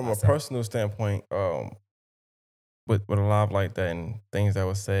ban from a myself. personal standpoint, with a lot like that and things that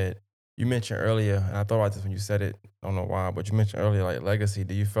was said, you mentioned earlier, and I thought about this when you said it. I don't know why, but you mentioned earlier like legacy.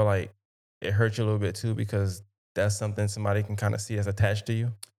 Do you feel like it hurt you a little bit too because that's something somebody can kind of see as attached to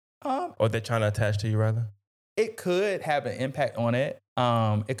you, Um, or they're trying to attach to you rather? It could have an impact on it.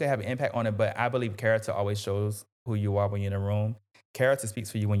 It could have an impact on it, but I believe character always shows who you are when you're in a room. Character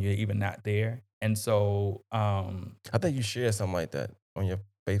speaks for you when you're even not there. And so I think you shared something like that on your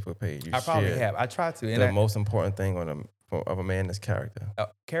Facebook page. You I probably shared have. I try to. And the most important thing of a man is character.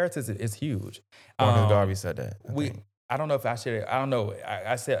 character is huge. Marcus Garvey said that. I We think I don't know if I share. I don't know.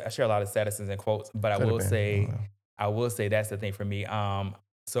 I share a lot of statuses and quotes, but could have been. I don't know. I will say that's the thing for me.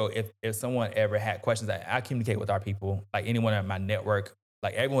 So if someone ever had questions, I communicate with our people, like anyone in my network,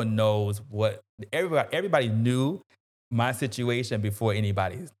 like everyone knows what everybody knew my situation before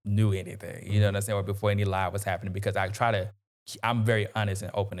anybody knew anything. You know what I'm saying? Or before any lie was happening, because I'm very honest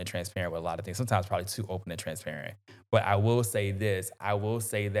and open and transparent with a lot of things. Sometimes probably too open and transparent. But I will say this. I will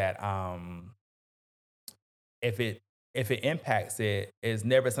say that if it impacts it, it's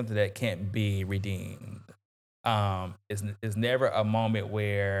never something that can't be redeemed. It's never a moment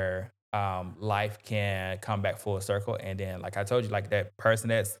where life can come back full circle. And then, like I told you, like that person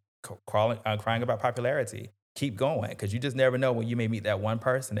that's crying about popularity, keep going, because you just never know when you may meet that one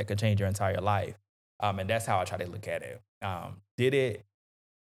person that could change your entire life. And that's how I try to look at it. Did it,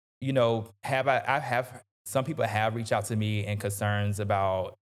 have I have some people have reached out to me and concerns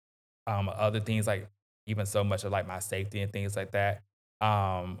about other things, like even so much of like my safety and things like that.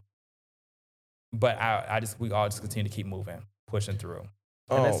 Um, but we all just continue to keep moving, pushing through,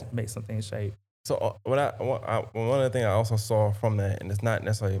 and let's Um, make some things shape. So one of the things I also saw from that, and it's not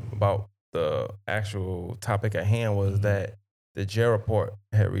necessarily about the actual topic at hand, was Mhm. that the jail report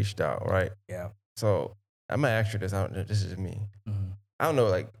had reached out, right? Yeah. So I'm gonna ask you this. I don't know, this is me. Mhm. I don't know,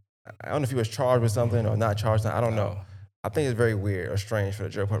 like I don't know if he was charged with something or not charged. I don't know. Oh. I think it's very weird or strange for the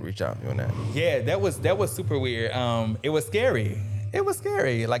jail report to reach out to you on that. Yeah, that was super weird. It was scary. It was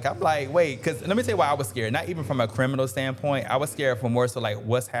scary. Like I'm like, wait, because let me tell you why I was scared. Not even from a criminal standpoint. I was scared for more so like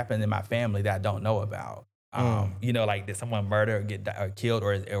what's happened in my family that I don't know about. Mm. Like did someone murder or or killed,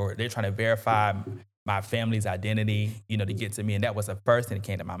 or they're trying to verify my family's identity, to get to me, and that was the first thing that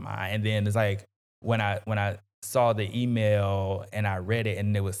came to my mind. And then it's like when I saw the email and I read it,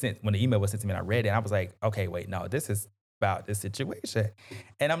 and it was sent when the email was sent to me and I read it, and I was like, okay, wait, no, this is about this situation.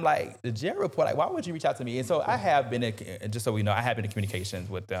 And I'm like, the jail report, like, why would you reach out to me? And so I have been, just so we know, I have been in communications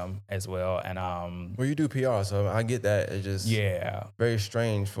with them as well. And Well, you do PR, so I get that. It's just yeah, very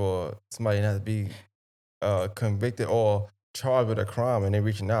strange for somebody not to be convicted or charged with a crime and they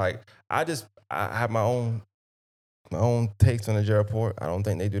reaching out. Like I have my own takes on the jail report. I don't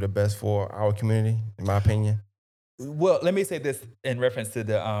think they do the best for our community, in my opinion. well, let me say this in reference to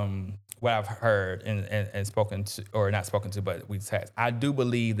the what I've heard and spoken to, or not spoken to, but we text. I do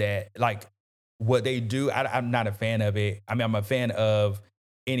believe that like what they do, I'm not a fan of it. I mean, I'm a fan of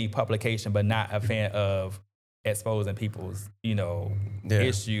any publication, but not a fan of exposing people's, Yeah.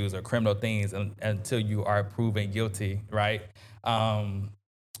 issues or criminal things until you are proven guilty, right? Um,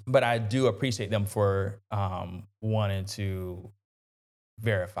 but I do appreciate them for wanting to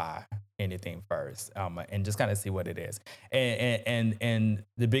verify anything first, and just kind of see what it is. And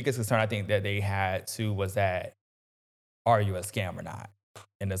the biggest concern I think that they had too was that, are you a scam or not?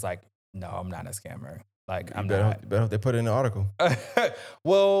 And it's like, no, I'm not a scammer. Like You I'm better not. hope, better hope they put it in the article.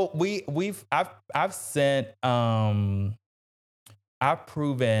 Well, I've sent I've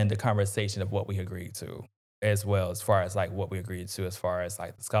proven the conversation of what we agreed to, as well as far as like what we agreed to as far as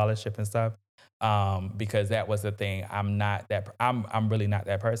like the scholarship and stuff. Because that was the thing. I'm really not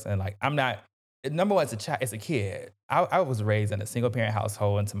that person. Like I'm not. Number one, as a kid, I was raised in a single parent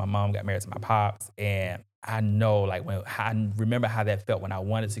household until my mom got married to my pops, and I know like I remember how that felt when I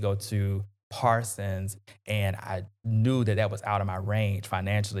wanted to go to Parsons, and I knew that that was out of my range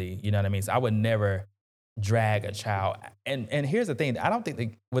financially. You know what I mean? So I would never drag a child. And here's the thing: I don't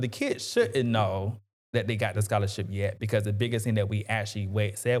think the kids shouldn't know that they got the scholarship yet, because the biggest thing that we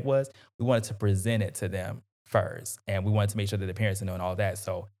actually said was we wanted to present it to them first, and we wanted to make sure that the parents know and all that.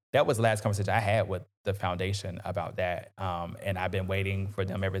 So that was the last conversation I had with the foundation about that, and I've been waiting for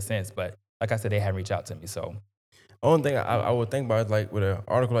them ever since. But like I said, they haven't reached out to me. So Only thing I would think about is like with an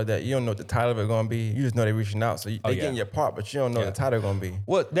article like that, you don't know what the title of it gonna be. You just know they're reaching out, so oh they yeah, getting your part, but you don't know what yeah. the title gonna be.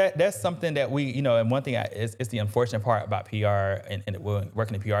 Well, that's something that we, and one thing is the unfortunate part about PR and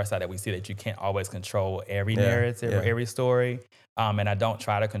working the PR side, that we see that you can't always control every Yeah, narrative or yeah. every story. And I don't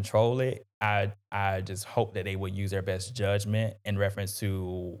try to control it. I just hope that they will use their best judgment in reference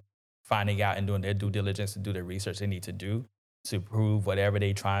to finding out and doing their due diligence to do the research they need to do to prove whatever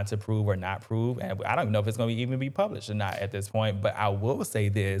they trying to prove or not prove. And I don't even know if it's going to even be published or not at this point. But I will say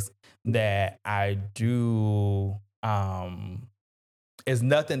this, that I do. It's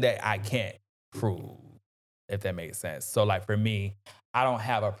nothing that I can't prove, if that makes sense. So, like for me, I don't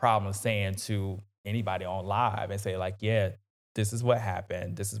have a problem saying to anybody on live and say like, yeah, this is what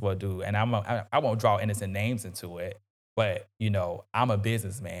happened, this is what do, and I won't draw innocent names into it, but I'm a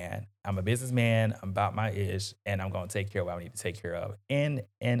businessman. I'm a businessman. I'm about my ish, and I'm gonna take care of what I need to take care of. And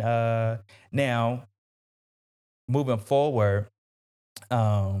now moving forward,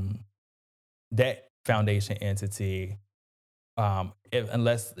 um, that foundation entity,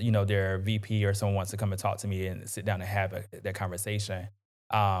 unless their VP or someone wants to come and talk to me and sit down and have that conversation,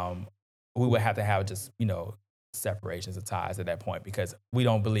 um, we would have to have just separations of ties at that point, because we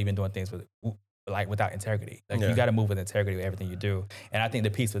don't believe in doing things like without integrity. Like you Yeah. got to move with integrity with everything you do. And I think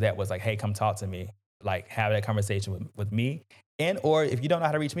the piece of that was like, hey, come talk to me, like have that conversation with me. And or if you don't know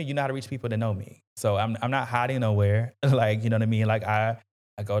how to reach me, you know how to reach people that know me. So I'm not hiding nowhere. Like you know what I mean. Like I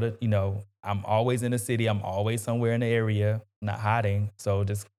go to, I'm always in the city. I'm always somewhere in the area, not hiding. So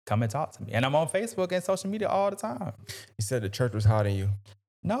just come and talk to me. And I'm on Facebook and social media all the time. He said the church was hiding you.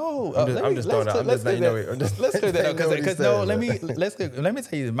 No, I'm just throwing out. I'm let's just clear letting you know. I'm that. just Let's clear that letting up, you know what he because no, said. But let me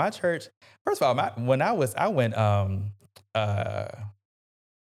tell you, my church. First of all, when I went uh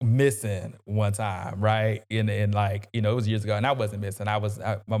missing one time, right? And like it was years ago, and I wasn't missing.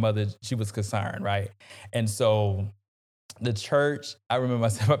 My mother, she was concerned, right? And so the church, I remember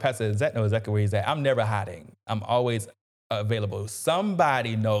my pastor knows exactly where he's at. I'm never hiding. I'm always available.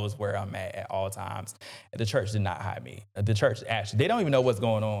 Somebody knows where I'm at all times. And the church did not hide me. The church actually, they don't even know what's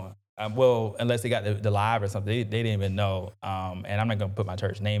going on. Well, unless they got the live or something, they didn't even know. And I'm not gonna put my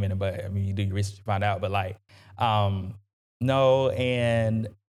church name in it, but I mean, you do your research, you find out. But like, no, and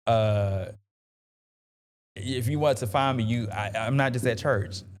uh, if you want to find me, I'm not just at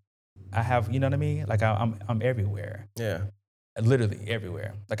church. I have, you know what I mean? Like I'm everywhere. yeah, Literally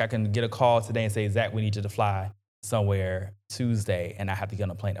everywhere. Like I can get a call today and say, Zach, we need you to fly somewhere Tuesday, and I have to get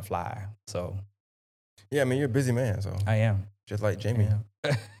on a plane to fly. So yeah. I mean, you're a busy man, so I am. just like I Jamie. am.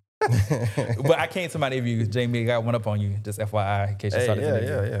 But I came to my interview. Jamie, got one up on you, just FYI, in case you saw Hey, this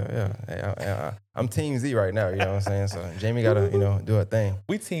yeah, interview. yeah. Hey, I'm Team Z right now. You know what I'm saying? So Jamie gotta, do her thing.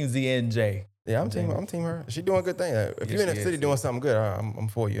 We team Z and J. Yeah, Jamie. I'm team her. She doing a good thing. If Yeah, you're in she the city is. doing something good, I'm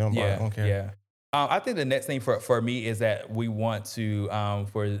for you. I Yeah, don't care. yeah. I think the next thing for me is that we want to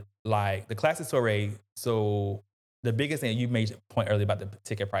for like the classic soiree. So the biggest thing, you made a point earlier about the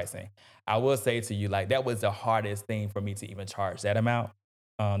ticket pricing. I will say to you, like that was the hardest thing for me to even charge that amount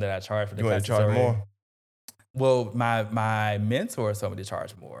that I charged for the You want to classic charge soiree. more? Well, my mentor told me to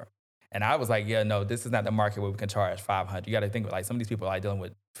charge more. And I was like, yeah, no, this is not the market where we can charge 500. You got to think of like some of these people are like dealing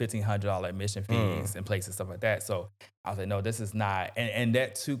with $1,500 admission fees and places, stuff like that. So I was like, no, this is not. And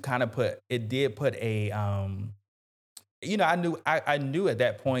that too kind of did put a I knew at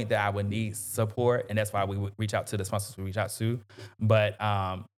that point that I would need support, and that's why we would reach out to the sponsors we reach out to. But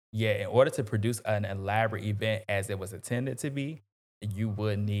yeah, in order to produce an elaborate event as it was intended to be, you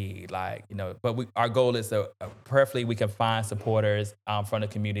would need but our goal is to preferably we can find supporters from the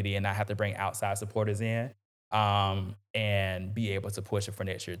community and not have to bring outside supporters in and be able to push it for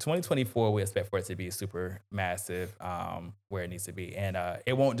next year. 2024, we expect for it to be super massive where it needs to be. And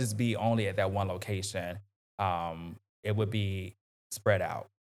it won't just be only at that one location. It would be spread out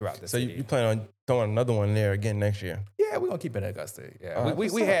throughout the So you city. plan on throwing another one there again next year? Yeah, we're gonna keep it in Augusta. Yeah, All we, right, we,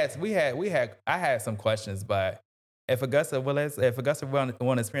 what's we up? had I had some questions, but if Augusta want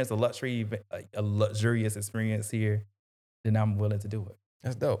to experience a a luxurious experience here, then I'm willing to do it.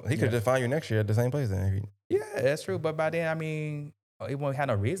 That's dope. He could Yeah, just find you next year at the same place then. yeah, that's true. But by then, I mean, he won't have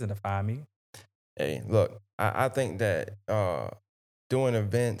no reason to find me. Hey, look, I think that doing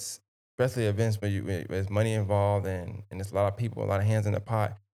events, especially events where there's money involved and there's a lot of people, a lot of hands in the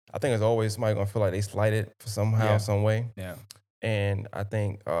pot, I think there's always somebody gonna feel like they slighted for somehow, Yeah, some way. yeah. And I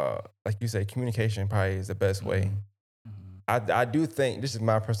think, like you say, communication probably is the best way. Mhm, mhm, I do think this is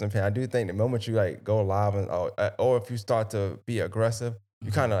my personal opinion. I do think the moment you like go live or if you start to be aggressive,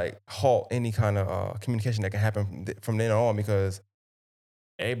 you kind mhm. of like halt any kind of communication that can happen from then on because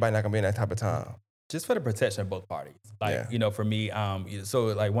everybody not gonna be in that type of time. Just for the protection of both parties. Like, Yeah, for me, so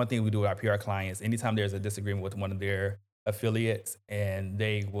like one thing we do with our PR clients, anytime there's a disagreement with one of their affiliates and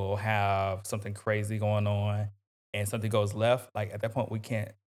they will have something crazy going on and something goes left, like at that point we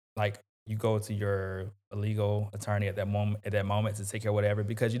can't like you go to your legal attorney at that moment to take care of whatever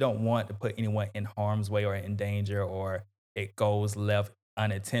because you don't want to put anyone in harm's way or in danger or it goes left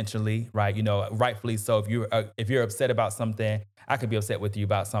unintentionally, right? Rightfully so. If you're upset about something, I could be upset with you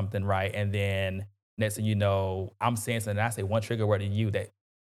about something, right? And then next thing you know, I'm saying something, and I say one trigger word to you that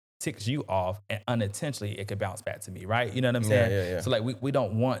ticks you off, and unintentionally it could bounce back to me, right? You know what I'm yeah, saying? yeah, yeah. So like we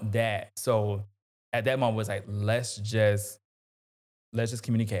don't want that. So at that moment it was like let's just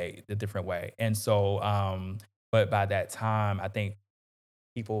communicate a different way. And so but by that time, I think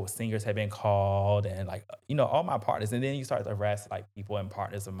singers have been called and like, all my partners. And then you start to arrest like people and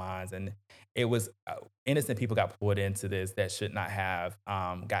partners of mine. And it was innocent people got pulled into this that should not have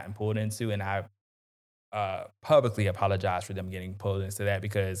gotten pulled into. And I publicly apologize for them getting pulled into that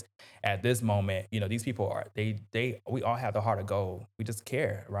because at this moment, these people are we all have the heart of gold. We just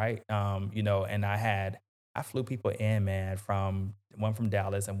care, right? And I flew people in, man, from one from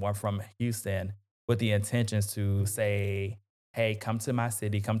Dallas and one from Houston with the intentions to say, hey, come to my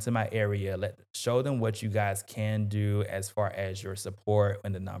city, come to my area, show them what you guys can do as far as your support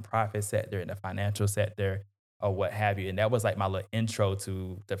in the nonprofit sector, in the financial sector, or what have you. And that was like my little intro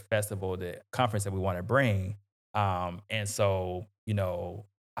to the festival, the conference that we want to bring. And so,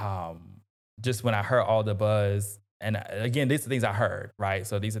 just when I heard all the buzz, and again, these are things I heard, right?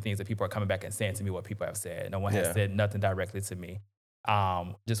 So these are things that people are coming back and saying to me what people have said. No one has Yeah, said nothing directly to me.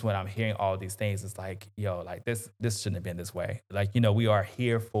 Just when I'm hearing all these things, it's like, yo, like this shouldn't have been this way. Like, we are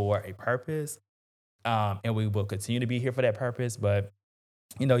here for a purpose. And we will continue to be here for that purpose. But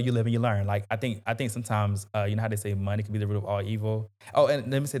you live and you learn. Like I think sometimes, you know how they say money can be the root of all evil. Oh,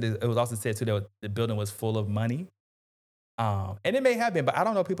 and let me say this: it was also said too that the building was full of money, and it may have been, but I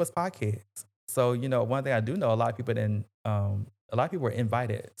don't know people's pockets. So one thing I do know, a lot of people were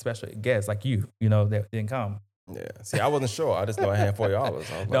invited, especially guests like that didn't come. yeah. See, I wasn't sure. I just know I had $40. I was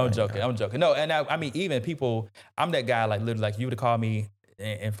like, No, I'm man, joking. I'm joking. No, and I mean, even people, I'm that guy, like literally, like you would have called me,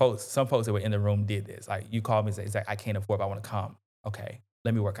 and some folks that were in the room did this. Like you called me and said, "Zach, I can't afford, but I want to come." Okay,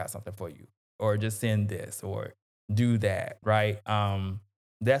 let me work out something for you, or just send this, or do that. Right?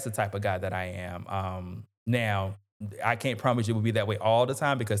 That's the type of guy that I am. Now, I can't promise you it will be that way all the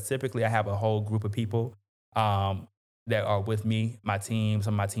time because typically I have a whole group of people. Um, that are with me, my team,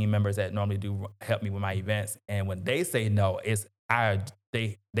 some of my team members that normally do help me with my events. And when they say no,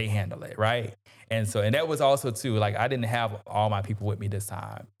 they handle it, right? And that was also too, like I didn't have all my people with me this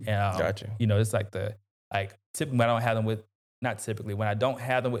time. got you. It's like typically when I don't have them with not typically, when I don't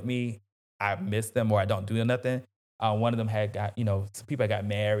have them with me, I miss them or I don't do nothing. One of them had got, some people got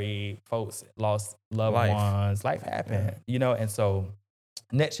married, folks lost loved Life. ones, life Yeah, happened, and so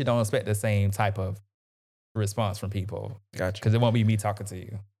next you don't expect the same type of response from people got you. because it won't be me talking to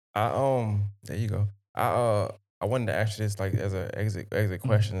you. There you go. I wanted to ask you this like as a exit Mhm,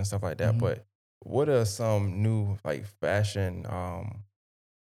 question and stuff like that, mhm. but what are some new like fashion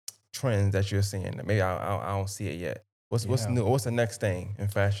trends that you're seeing? That maybe I don't see it yet. What's Yeah. new? What's the next thing in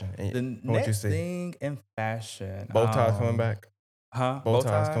fashion The from what you next see? thing in fashion, Bow ties coming back. Bow bow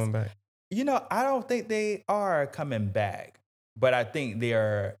ties ties. coming back. I don't think they are coming back, but I think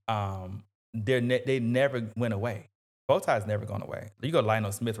they never went away. bow ties never going away. You go to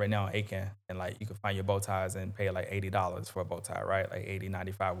Lionel Smith right now in Aiken, and like you can find your bow ties and pay like $80 for a bow tie, right? Like 80,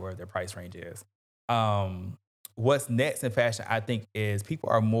 95, where their price range is. Um, what's next in fashion, I think, is people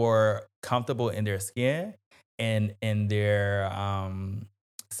are more comfortable in their skin and in their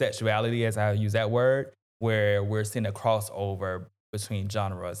sexuality, as I use that word, where we're seeing a crossover between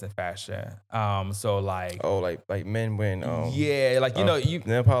genres in fashion. So like, Oh, like men wearing yeah, like you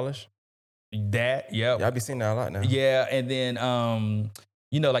nail polish. that, yep. Yeah, I be seeing that a lot now. Yeah, and then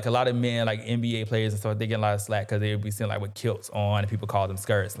like a lot of men, like NBA players and stuff, they get a lot of slack because they would be seeing like with kilts on, and people call them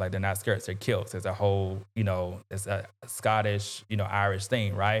skirts. Like they're not skirts, they're kilts. It's a whole, it's a Scottish, Irish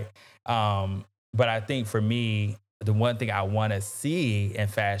thing, right? But I think for me, the one thing I want to see in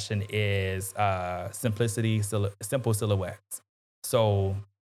fashion is simplicity, simple silhouettes. So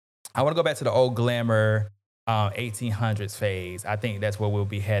I want to go back to the old glamour 1800s phase. I think that's where we'll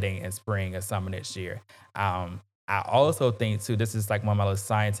be heading in spring or summer next year. I also think too, this is like one of my little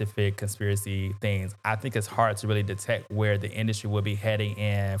scientific conspiracy things. I think it's hard to really detect where the industry will be heading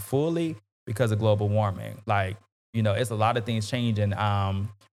in fully because of global warming. Like, it's a lot of things changing.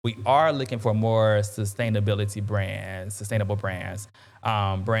 We are looking for more sustainable brands,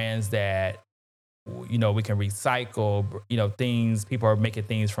 brands that we can recycle, things. People are making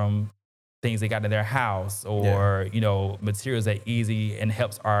things from things they got in their house, Yeah. or materials that easy and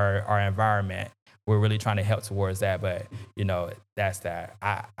helps our environment. We're really trying to help towards that, but that's that.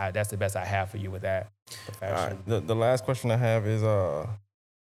 That's the best I have for you with that for All right. fashion. The last question I have is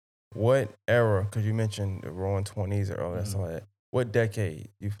what era? Because you mentioned the Roaring '20s or all that stuff like that. What decade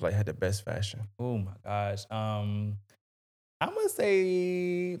you feel like had the best fashion? Oh my gosh. I'm gonna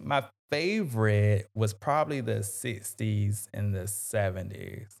say my favorite was probably the '60s and the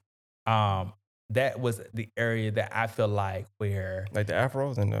 '70s. Um, that was the area that I feel like where Like the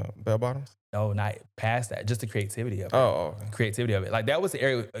afros and the bell bottoms? no, not past that, just the creativity of Oh, it. oh, okay. Creativity of it. Like that was the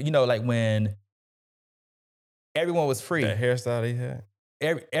area, like when everyone was That free. hairstyle they had.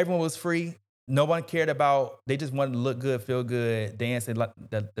 Everyone was free. No one cared about. They just wanted to look good, feel good, dance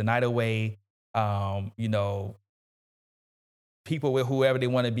the night away. Um, you know, people with whoever they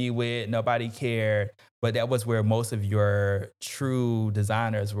want to be with. Nobody cared. But that was where most of your true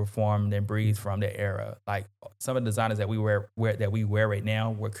designers were formed and breathed from the era. Like some of the designers that we wear right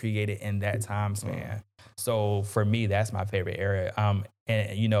now were created in that time span. So for me, that's my favorite era. And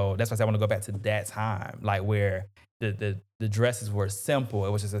that's why I say I want to go back to that time, like where the dresses were simple.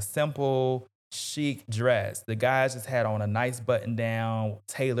 It was just a simple, chic dress. The guys just had on a nice button down,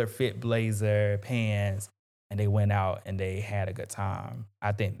 tailor fit blazer, pants, and they went out and they had a good time.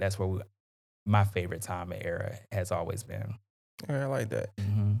 I think that's where my favorite time and era has always been. Yeah, I like that.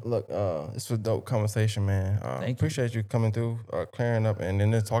 Hmm. Look, this was a dope conversation, man. Thank you. Appreciate you coming through, clearing up, and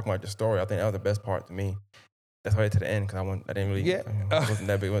then just talking about your story. I think that was the best part to me. That's why I to the end because I didn't really, Yeah. wasn't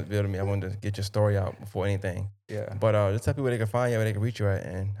that big of a deal to me. I wanted to get your story out before anything. Yeah. But just tell people where they can find you, where they can reach you at,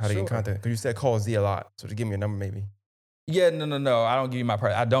 and how they get in Sure. contact. Because you said call Z a lot, so just give me a number maybe. Yeah, no. I don't give you my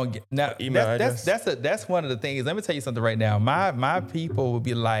I don't get now. Email That's one of the things. Let me tell you something right now. My people will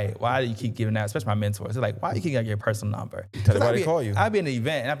be like, "Why do you keep giving out?" Especially my mentors. They're like, "Why do you keep giving out your personal number?" Tell Because everybody to call you. I'll be in an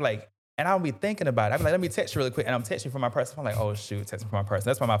event and I'm like, and I'll be thinking about it. I'll be like, "Let me text you really quick," and I'm texting from my person. I'm like, "Oh shoot, texting from my person."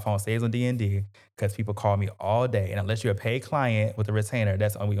 That's why my phone stays on D&D because people call me all day, and unless you're a paid client with a retainer,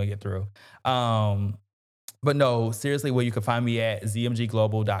 that's the only we gonna get through. Um, but no, seriously, where you can find me at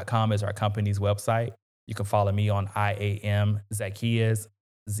zmgglobal.com is our company's website. You can follow me on IAM Zaccheus,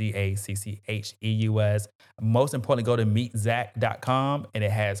 Zaccheus. Most importantly, go to meetzach.com and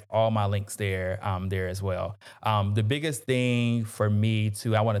it has all my links there as well. The biggest thing for me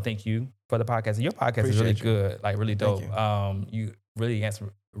too, I want to thank you for the podcast. And your podcast is really Appreciate you. good, like really Thank dope. you. You really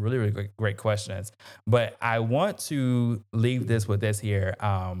answer really great questions. But I want to leave this with this here.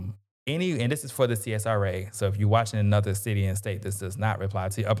 And this is for the CSRA. So if you're watching in another city and state, this does not apply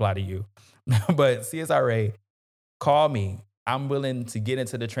to you. But CSRA, call me. I'm willing to get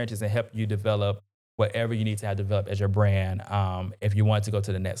into the trenches and help you develop whatever you need to have developed as your brand. If you want to go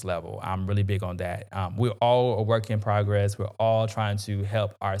to the next level, I'm really big on that. We're all a work in progress. We're all trying to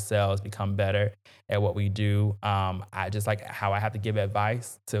help ourselves become better at what we do. I just like how I have to give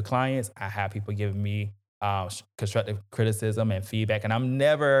advice to clients. I have people giving me constructive criticism and feedback, and I'm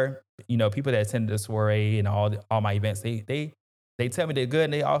never, people that attend the soiree and all my events, they tell me they're good,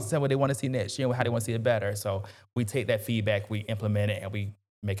 and they also tell me what they want to see next year and how they want to see it better. So we take that feedback, we implement it, and we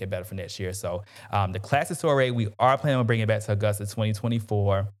make it better for next year. So the classic soiree, we are planning on bringing it back to Augusta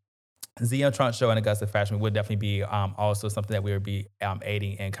 2024. ZM Trunk Show and Augusta Fashion would definitely be also something that we would be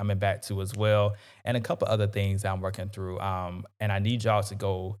aiding and coming back to as well. And a couple other things that I'm working through. And I need y'all to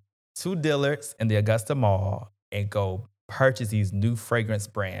go to Dillard's in the Augusta Mall. and go purchase these new fragrance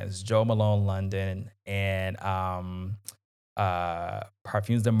brands, Joe Malone London and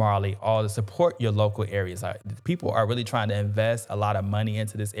Parfums de Marley, all to support your local areas. Like, people are really trying to invest a lot of money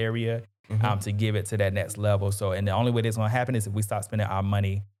into this area to give it to that next level. So, and the only way that's going to happen is if we stop spending our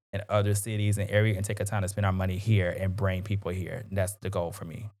money in other cities and areas and take a time to spend our money here and bring people here. And that's the goal for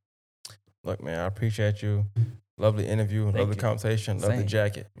me. Look, man, I appreciate you. Lovely interview, lovely conversation, love the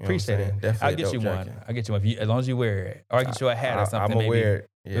jacket. You know Appreciate what I'm saying? it. Definitely I'll get you jacket. one. I'll get you one as long as you wear it, or I get you a hat or something. I'm gonna wear it.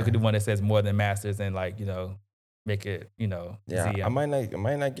 We Yeah. could do one that says more than masters and make it Yeah, Z. I might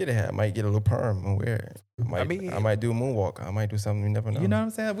not get a hat. I might get a little perm and wear it. I might do a moonwalk. I might do something you never know. You know what I'm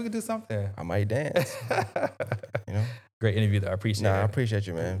saying? We could do something. I might dance. You know? Great interview though. I appreciate it. I appreciate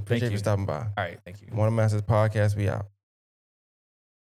you, man. Appreciate you stopping by. All right, thank you. One of Masters Podcast, we out.